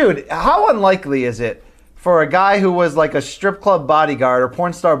 I mean, dude, how unlikely is it for a guy who was like a strip club bodyguard or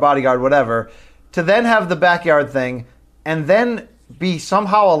porn star bodyguard, whatever, to then have the backyard thing and then be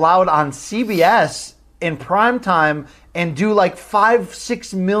somehow allowed on CBS in prime time and do like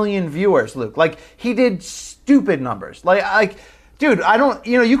 5-6 million viewers, Luke? Like, he did stupid numbers. Like, dude, I don't,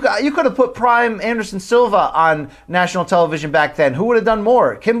 you could have put prime Anderson Silva on national television back then. Who would have done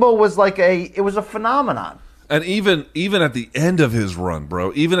more? Kimbo was it was a phenomenon. And even at the end of his run,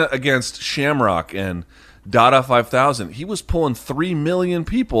 bro, even against Shamrock and Dada 5000, he was pulling 3 million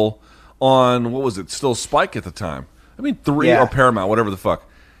people on, what was it, still Spike at the time. I mean, or Paramount, whatever the fuck.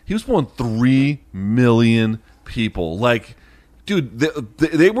 He was pulling 3 million people. Like, dude,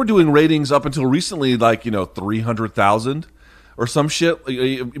 they were doing ratings up until recently, like, 300,000 or some shit,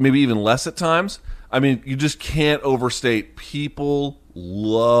 maybe even less at times. I mean, you just can't overstate. People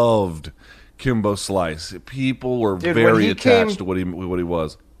loved Kimbo Slice. People were very attached to what he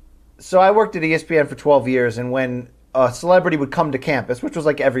was. So I worked at ESPN for 12 years, and when a celebrity would come to campus, which was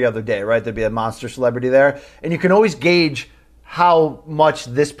like every other day, right? There'd be a monster celebrity there, and you can always gauge how much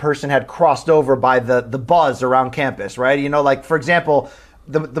this person had crossed over by the buzz around campus, right? Like, for example,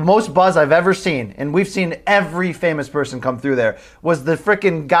 the most buzz I've ever seen, and we've seen every famous person come through there, was the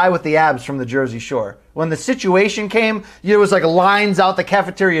freaking guy with the abs from the Jersey Shore. When the situation came, there was like lines out the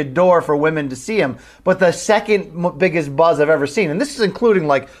cafeteria door for women to see him. But the second biggest buzz I've ever seen, and this is including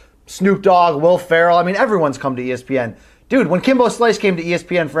like Snoop Dogg, Will Ferrell, I mean, everyone's come to ESPN. Dude, when Kimbo Slice came to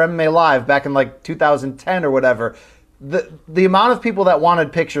ESPN for MMA Live back in like 2010 or whatever, the amount of people that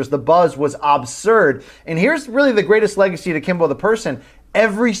wanted pictures, the buzz was absurd. And here's really the greatest legacy to Kimbo the person.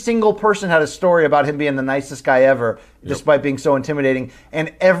 Every single person had a story about him being the nicest guy ever, despite being so intimidating.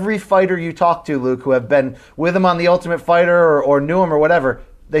 And every fighter you talk to, Luke, who have been with him on The Ultimate Fighter or knew him or whatever,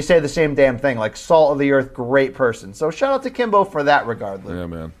 they say the same damn thing, like salt of the earth, great person. So shout out to Kimbo for that regard, Luke. Yeah,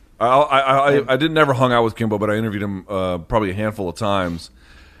 man. I didn't never hung out with Kimbo, but I interviewed him probably a handful of times.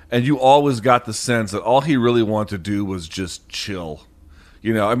 And you always got the sense that all he really wanted to do was just chill.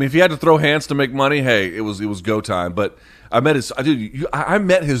 I mean, if he had to throw hands to make money, hey, it was go time. But I met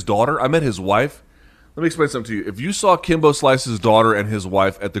his daughter. I met his wife. Let me explain something to you. If you saw Kimbo Slice's daughter and his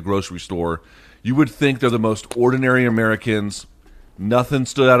wife at the grocery store, you would think they're the most ordinary Americans. Nothing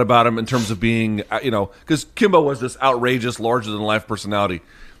stood out about him in terms of being, because Kimbo was this outrageous, larger-than-life personality.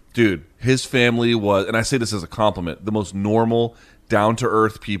 Dude, his family was, and I say this as a compliment, the most normal,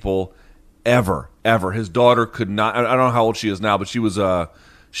 down-to-earth people ever. His daughter could not, I don't know how old she is now, but she was I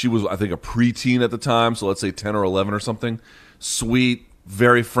think, a preteen at the time, so let's say 10 or 11 or something. Sweet,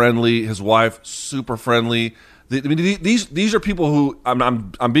 very friendly. His wife, super friendly. I mean, these are people who,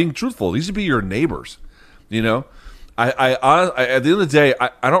 I'm being truthful, these would be your neighbors, I at the end of the day,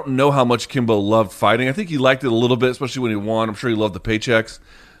 I don't know how much Kimbo loved fighting. I think he liked it a little bit, especially when he won. I'm sure he loved the paychecks.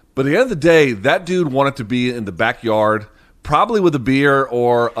 But at the end of the day, that dude wanted to be in the backyard, probably with a beer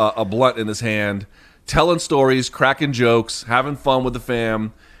or a blunt in his hand, telling stories, cracking jokes, having fun with the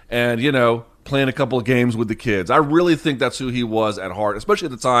fam, and, playing a couple of games with the kids. I really think that's who he was at heart, especially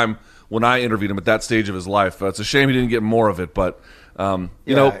at the time when I interviewed him at that stage of his life. It's a shame he didn't get more of it, but,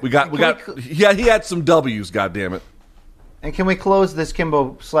 he had some W's, goddammit. And can we close this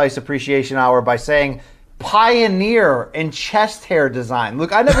Kimbo Slice Appreciation Hour by saying pioneer in chest hair design?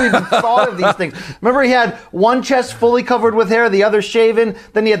 Look, I never even thought of these things. Remember, he had one chest fully covered with hair, the other shaven.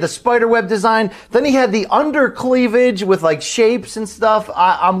 Then he had the spiderweb design. Then he had the under cleavage with like shapes and stuff.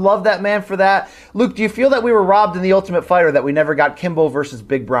 I love that man for that. Luke, do you feel that we were robbed in The Ultimate Fighter that we never got Kimbo versus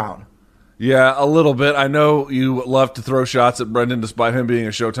Big Brown? Yeah, a little bit. I know you love to throw shots at Brendan despite him being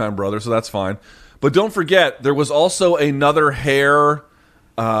a Showtime brother, so that's fine. But don't forget, there was also another chest hair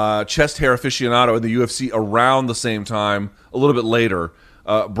aficionado in the UFC around the same time, a little bit later.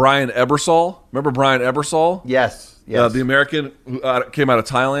 Brian Ebersol. Remember Brian Ebersol? Yes. The American who came out of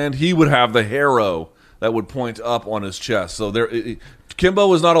Thailand. He would have the arrow that would point up on his chest. So Kimbo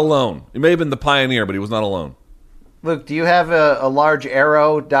was not alone. He may have been the pioneer, but he was not alone. Luke, do you have a large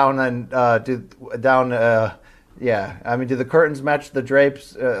arrow down yeah, I mean, do the curtains match the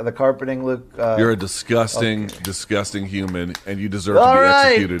drapes, the carpeting, Luke? You're a disgusting human, and you deserve to be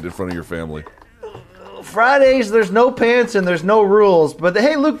executed in front of your family. Fridays, there's no pants and there's no rules. But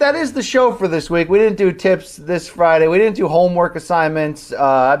hey, Luke, that is the show for this week. We didn't do tips this Friday. We didn't do homework assignments.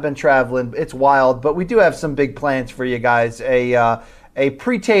 I've been traveling. It's wild. But we do have some big plans for you guys. a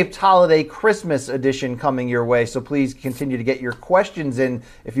pre-taped holiday Christmas edition coming your way. So please continue to get your questions in.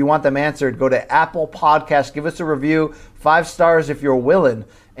 If you want them answered, go to Apple Podcasts. Give us a review, 5 stars if you're willing.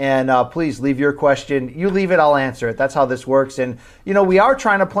 And please leave your question. You leave it, I'll answer it. That's how this works. And, we are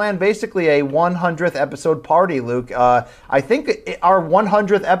trying to plan basically a 100th episode party, Luke. I think our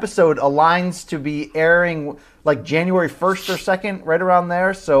 100th episode aligns to be airing like January 1st or 2nd, right around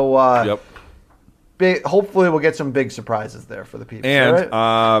there. So yep. Hopefully we'll get some big surprises there for the people. And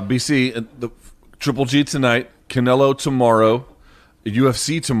BC, the Triple G tonight, Canelo tomorrow,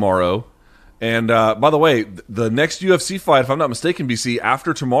 UFC tomorrow. And by the way, the next UFC fight, if I'm not mistaken, BC,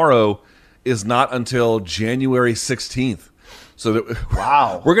 after tomorrow is not until January 16th. So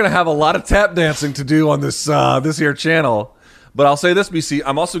wow, we're going to have a lot of tap dancing to do on this this here channel. But I'll say this, BC,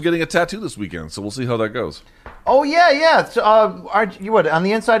 I'm also getting a tattoo this weekend, so we'll see how that goes. Oh, yeah. So, aren't you on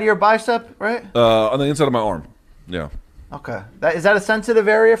the inside of your bicep, right? On the inside of my arm, yeah. Okay. Is that a sensitive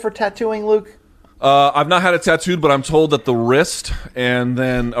area for tattooing, Luke? I've not had it tattooed, but I'm told that the wrist and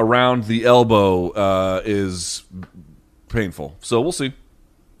then around the elbow is painful. So we'll see.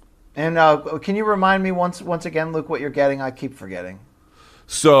 And can you remind me once again, Luke, what you're getting? I keep forgetting.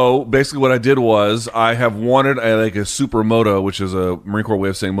 So basically what I did was I have wanted a Supermoto, which is a Marine Corps way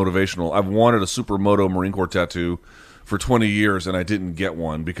of saying motivational. I've wanted a Supermoto Marine Corps tattoo for 20 years, and I didn't get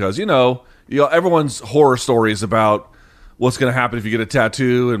one because, everyone's horror stories about what's going to happen if you get a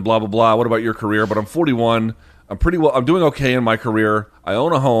tattoo and blah, blah, blah. What about your career? But I'm 41. I'm doing okay in my career. I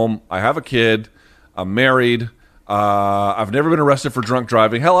own a home. I have a kid. I'm married. I've never been arrested for drunk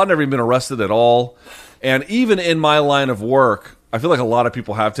driving. Hell, I've never even been arrested at all. And even in my line of work, I feel like a lot of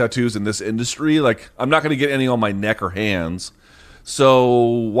people have tattoos in this industry. Like, I'm not going to get any on my neck or hands. So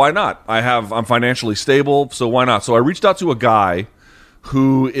why not? I'm financially stable, so why not? So I reached out to a guy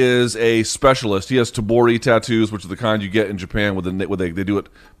who is a specialist. He has tabori tattoos, which are the kind you get in Japan they do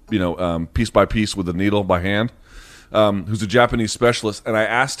it, piece by piece with a needle by hand. Who's a Japanese specialist, and I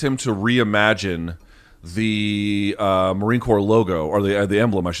asked him to reimagine the Marine Corps logo, or the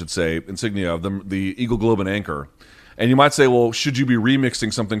emblem, I should say, insignia of the Eagle, Globe, and Anchor. And you might say, well, should you be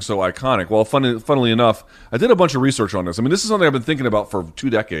remixing something so iconic? Well, funnily enough, I did a bunch of research on this. I mean, this is something I've been thinking about for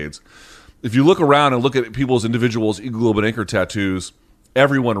 2 decades. If you look around and look at people's individuals' Eagle, Globe, and Anchor tattoos,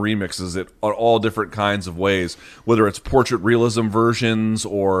 everyone remixes it on all different kinds of ways, whether it's portrait realism versions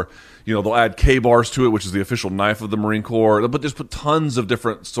or, they'll add K-bars to it, which is the official knife of the Marine Corps, but just put tons of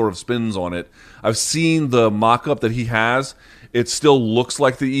different sort of spins on it. I've seen the mock-up that he has. It still looks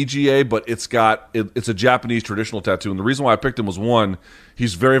like the EGA, but it's a Japanese traditional tattoo. And the reason why I picked him was, 1,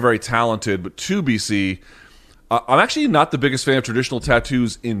 he's very, very talented, but 2, BC, I'm actually not the biggest fan of traditional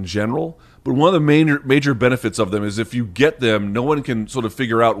tattoos in general, but one of the major benefits of them is if you get them, no one can sort of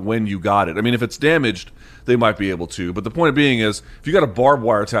figure out when you got it. I mean, if it's damaged, they might be able to. But the point being is, if you got a barbed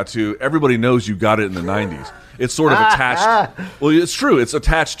wire tattoo, everybody knows you got it in the 90s. It's sort of attached. Well, it's true. It's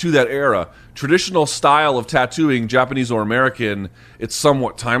attached to that era. Traditional style of tattooing, Japanese or American, it's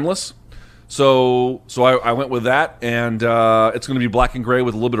somewhat timeless. So I went with that, and it's going to be black and gray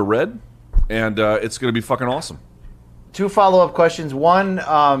with a little bit of red, and it's going to be fucking awesome. 2 follow-up questions.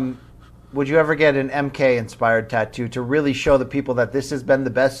 1, would you ever get an MK-inspired tattoo to really show the people that this has been the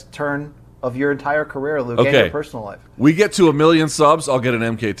best turn of your entire career, Luke, and your personal life? We get to 1 million subs, I'll get an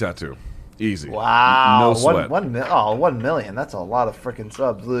MK tattoo. Easy. Wow. No sweat. 1 million. That's a lot of freaking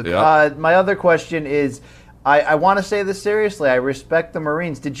subs, Luke. Yep. My other question is, I want to say this seriously. I respect the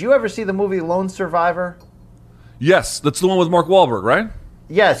Marines. Did you ever see the movie Lone Survivor? Yes. That's the one with Mark Wahlberg, right?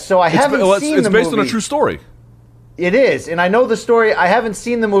 Yes. So I haven't seen the movie. It's based on a true story. It is, and I know the story. I haven't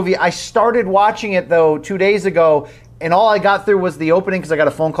seen the movie. I started watching it, though, 2 days ago, and all I got through was the opening because I got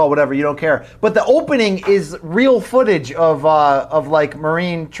a phone call, whatever, you don't care. But the opening is real footage of like,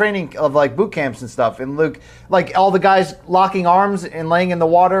 Marine training, of, like, boot camps and stuff. And, Luke, like, all the guys locking arms and laying in the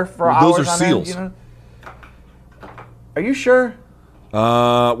water for hours on end. Those are SEALs. Are you sure?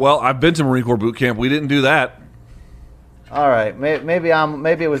 Well, I've been to Marine Corps boot camp. We didn't do that. All right, maybe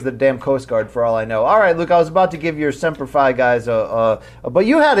it was the damn Coast Guard for all I know. All right, Luke, I was about to give your Semper Fi guys but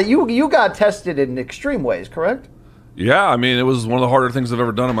you got tested in extreme ways, correct? Yeah, I mean, it was one of the harder things I've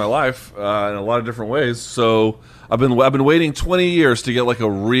ever done in my life in a lot of different ways. So I've been waiting 20 years to get like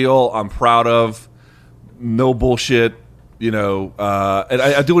a real, I'm proud of, no bullshit, and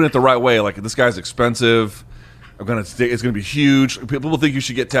I do it the right way. Like, this guy's expensive. It's gonna be huge. People think you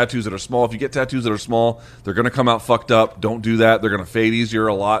should get tattoos that are small. If you get tattoos that are small, they're gonna come out fucked up. Don't do that. They're gonna fade easier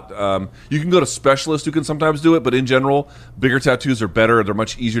a lot. You can go to specialists who can sometimes do it, but in general, bigger tattoos are better. They're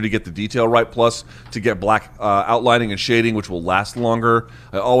much easier to get the detail right. Plus, to get black outlining and shading, which will last longer.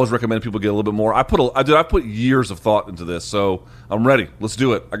 I always recommend people get a little bit more. I put years of thought into this, so I'm ready. Let's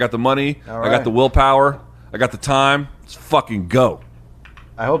do it. I got the money. All right. I got the willpower. I got the time. Let's fucking go.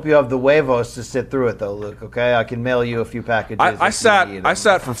 I hope you have the huevos to sit through it, though, Luke. Okay, I can mail you a few packages. I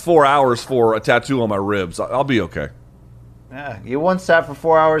sat for 4 hours for a tattoo on my ribs. I'll be okay. Yeah, you once sat for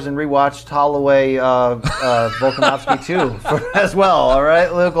 4 hours and rewatched Holloway Volkanovski 2 as well. All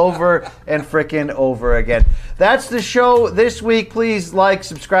right, Luke, over and frickin' over again. That's the show this week. Please like,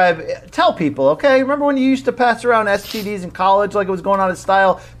 subscribe, tell people. Okay, remember when you used to pass around STDs in college like it was going on in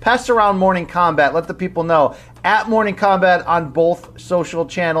style? Pass around Morning Combat. Let the people know. At Morning Combat on both social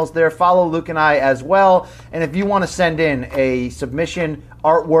channels there. Follow Luke and I as well. And if you want to send in a submission,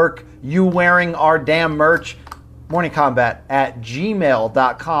 artwork, you wearing our damn merch,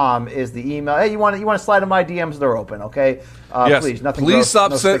 morningcombat@gmail.com is the email. Hey, you want to slide in my DMs? They're open, okay? Yes. Please, nothing Please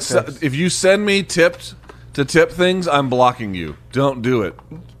gross, stop. If you send me tipped to tip things, I'm blocking you. Don't do it.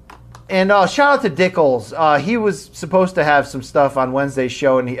 And shout out to Dickles. He was supposed to have some stuff on Wednesday's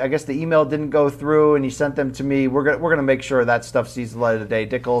show, and I guess the email didn't go through, and he sent them to me. We're gonna make sure that stuff sees the light of the day.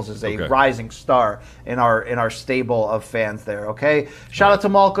 Dickles is a rising star in our stable of fans there. Okay. Shout out to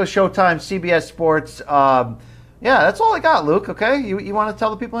Malka, Showtime, CBS Sports. Yeah, that's all I got, Luke. Okay. You want to tell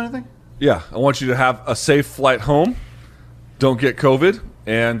the people anything? Yeah, I want you to have a safe flight home. Don't get COVID.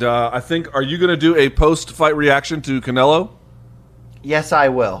 And I think, are you going to do a post-fight reaction to Canelo? Yes, I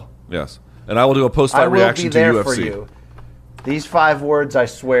will. Yes. And I will do a post-fight reaction to UFC. I will be there for you. These 5 words, I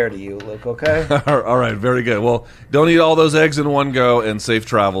swear to you, Luke, okay? All right, very good. Well, don't eat all those eggs in one go, and safe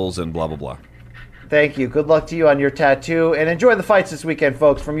travels, and blah, blah, blah. Thank you. Good luck to you on your tattoo. And enjoy the fights this weekend,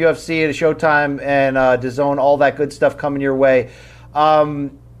 folks. From UFC to Showtime and DAZN, all that good stuff coming your way.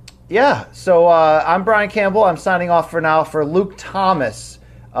 Yeah, so I'm Brian Campbell. I'm signing off for now. For Luke Thomas,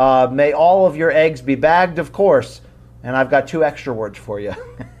 may all of your eggs be bagged, of course. And I've got 2 extra words for you.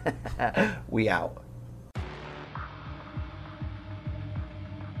 We out.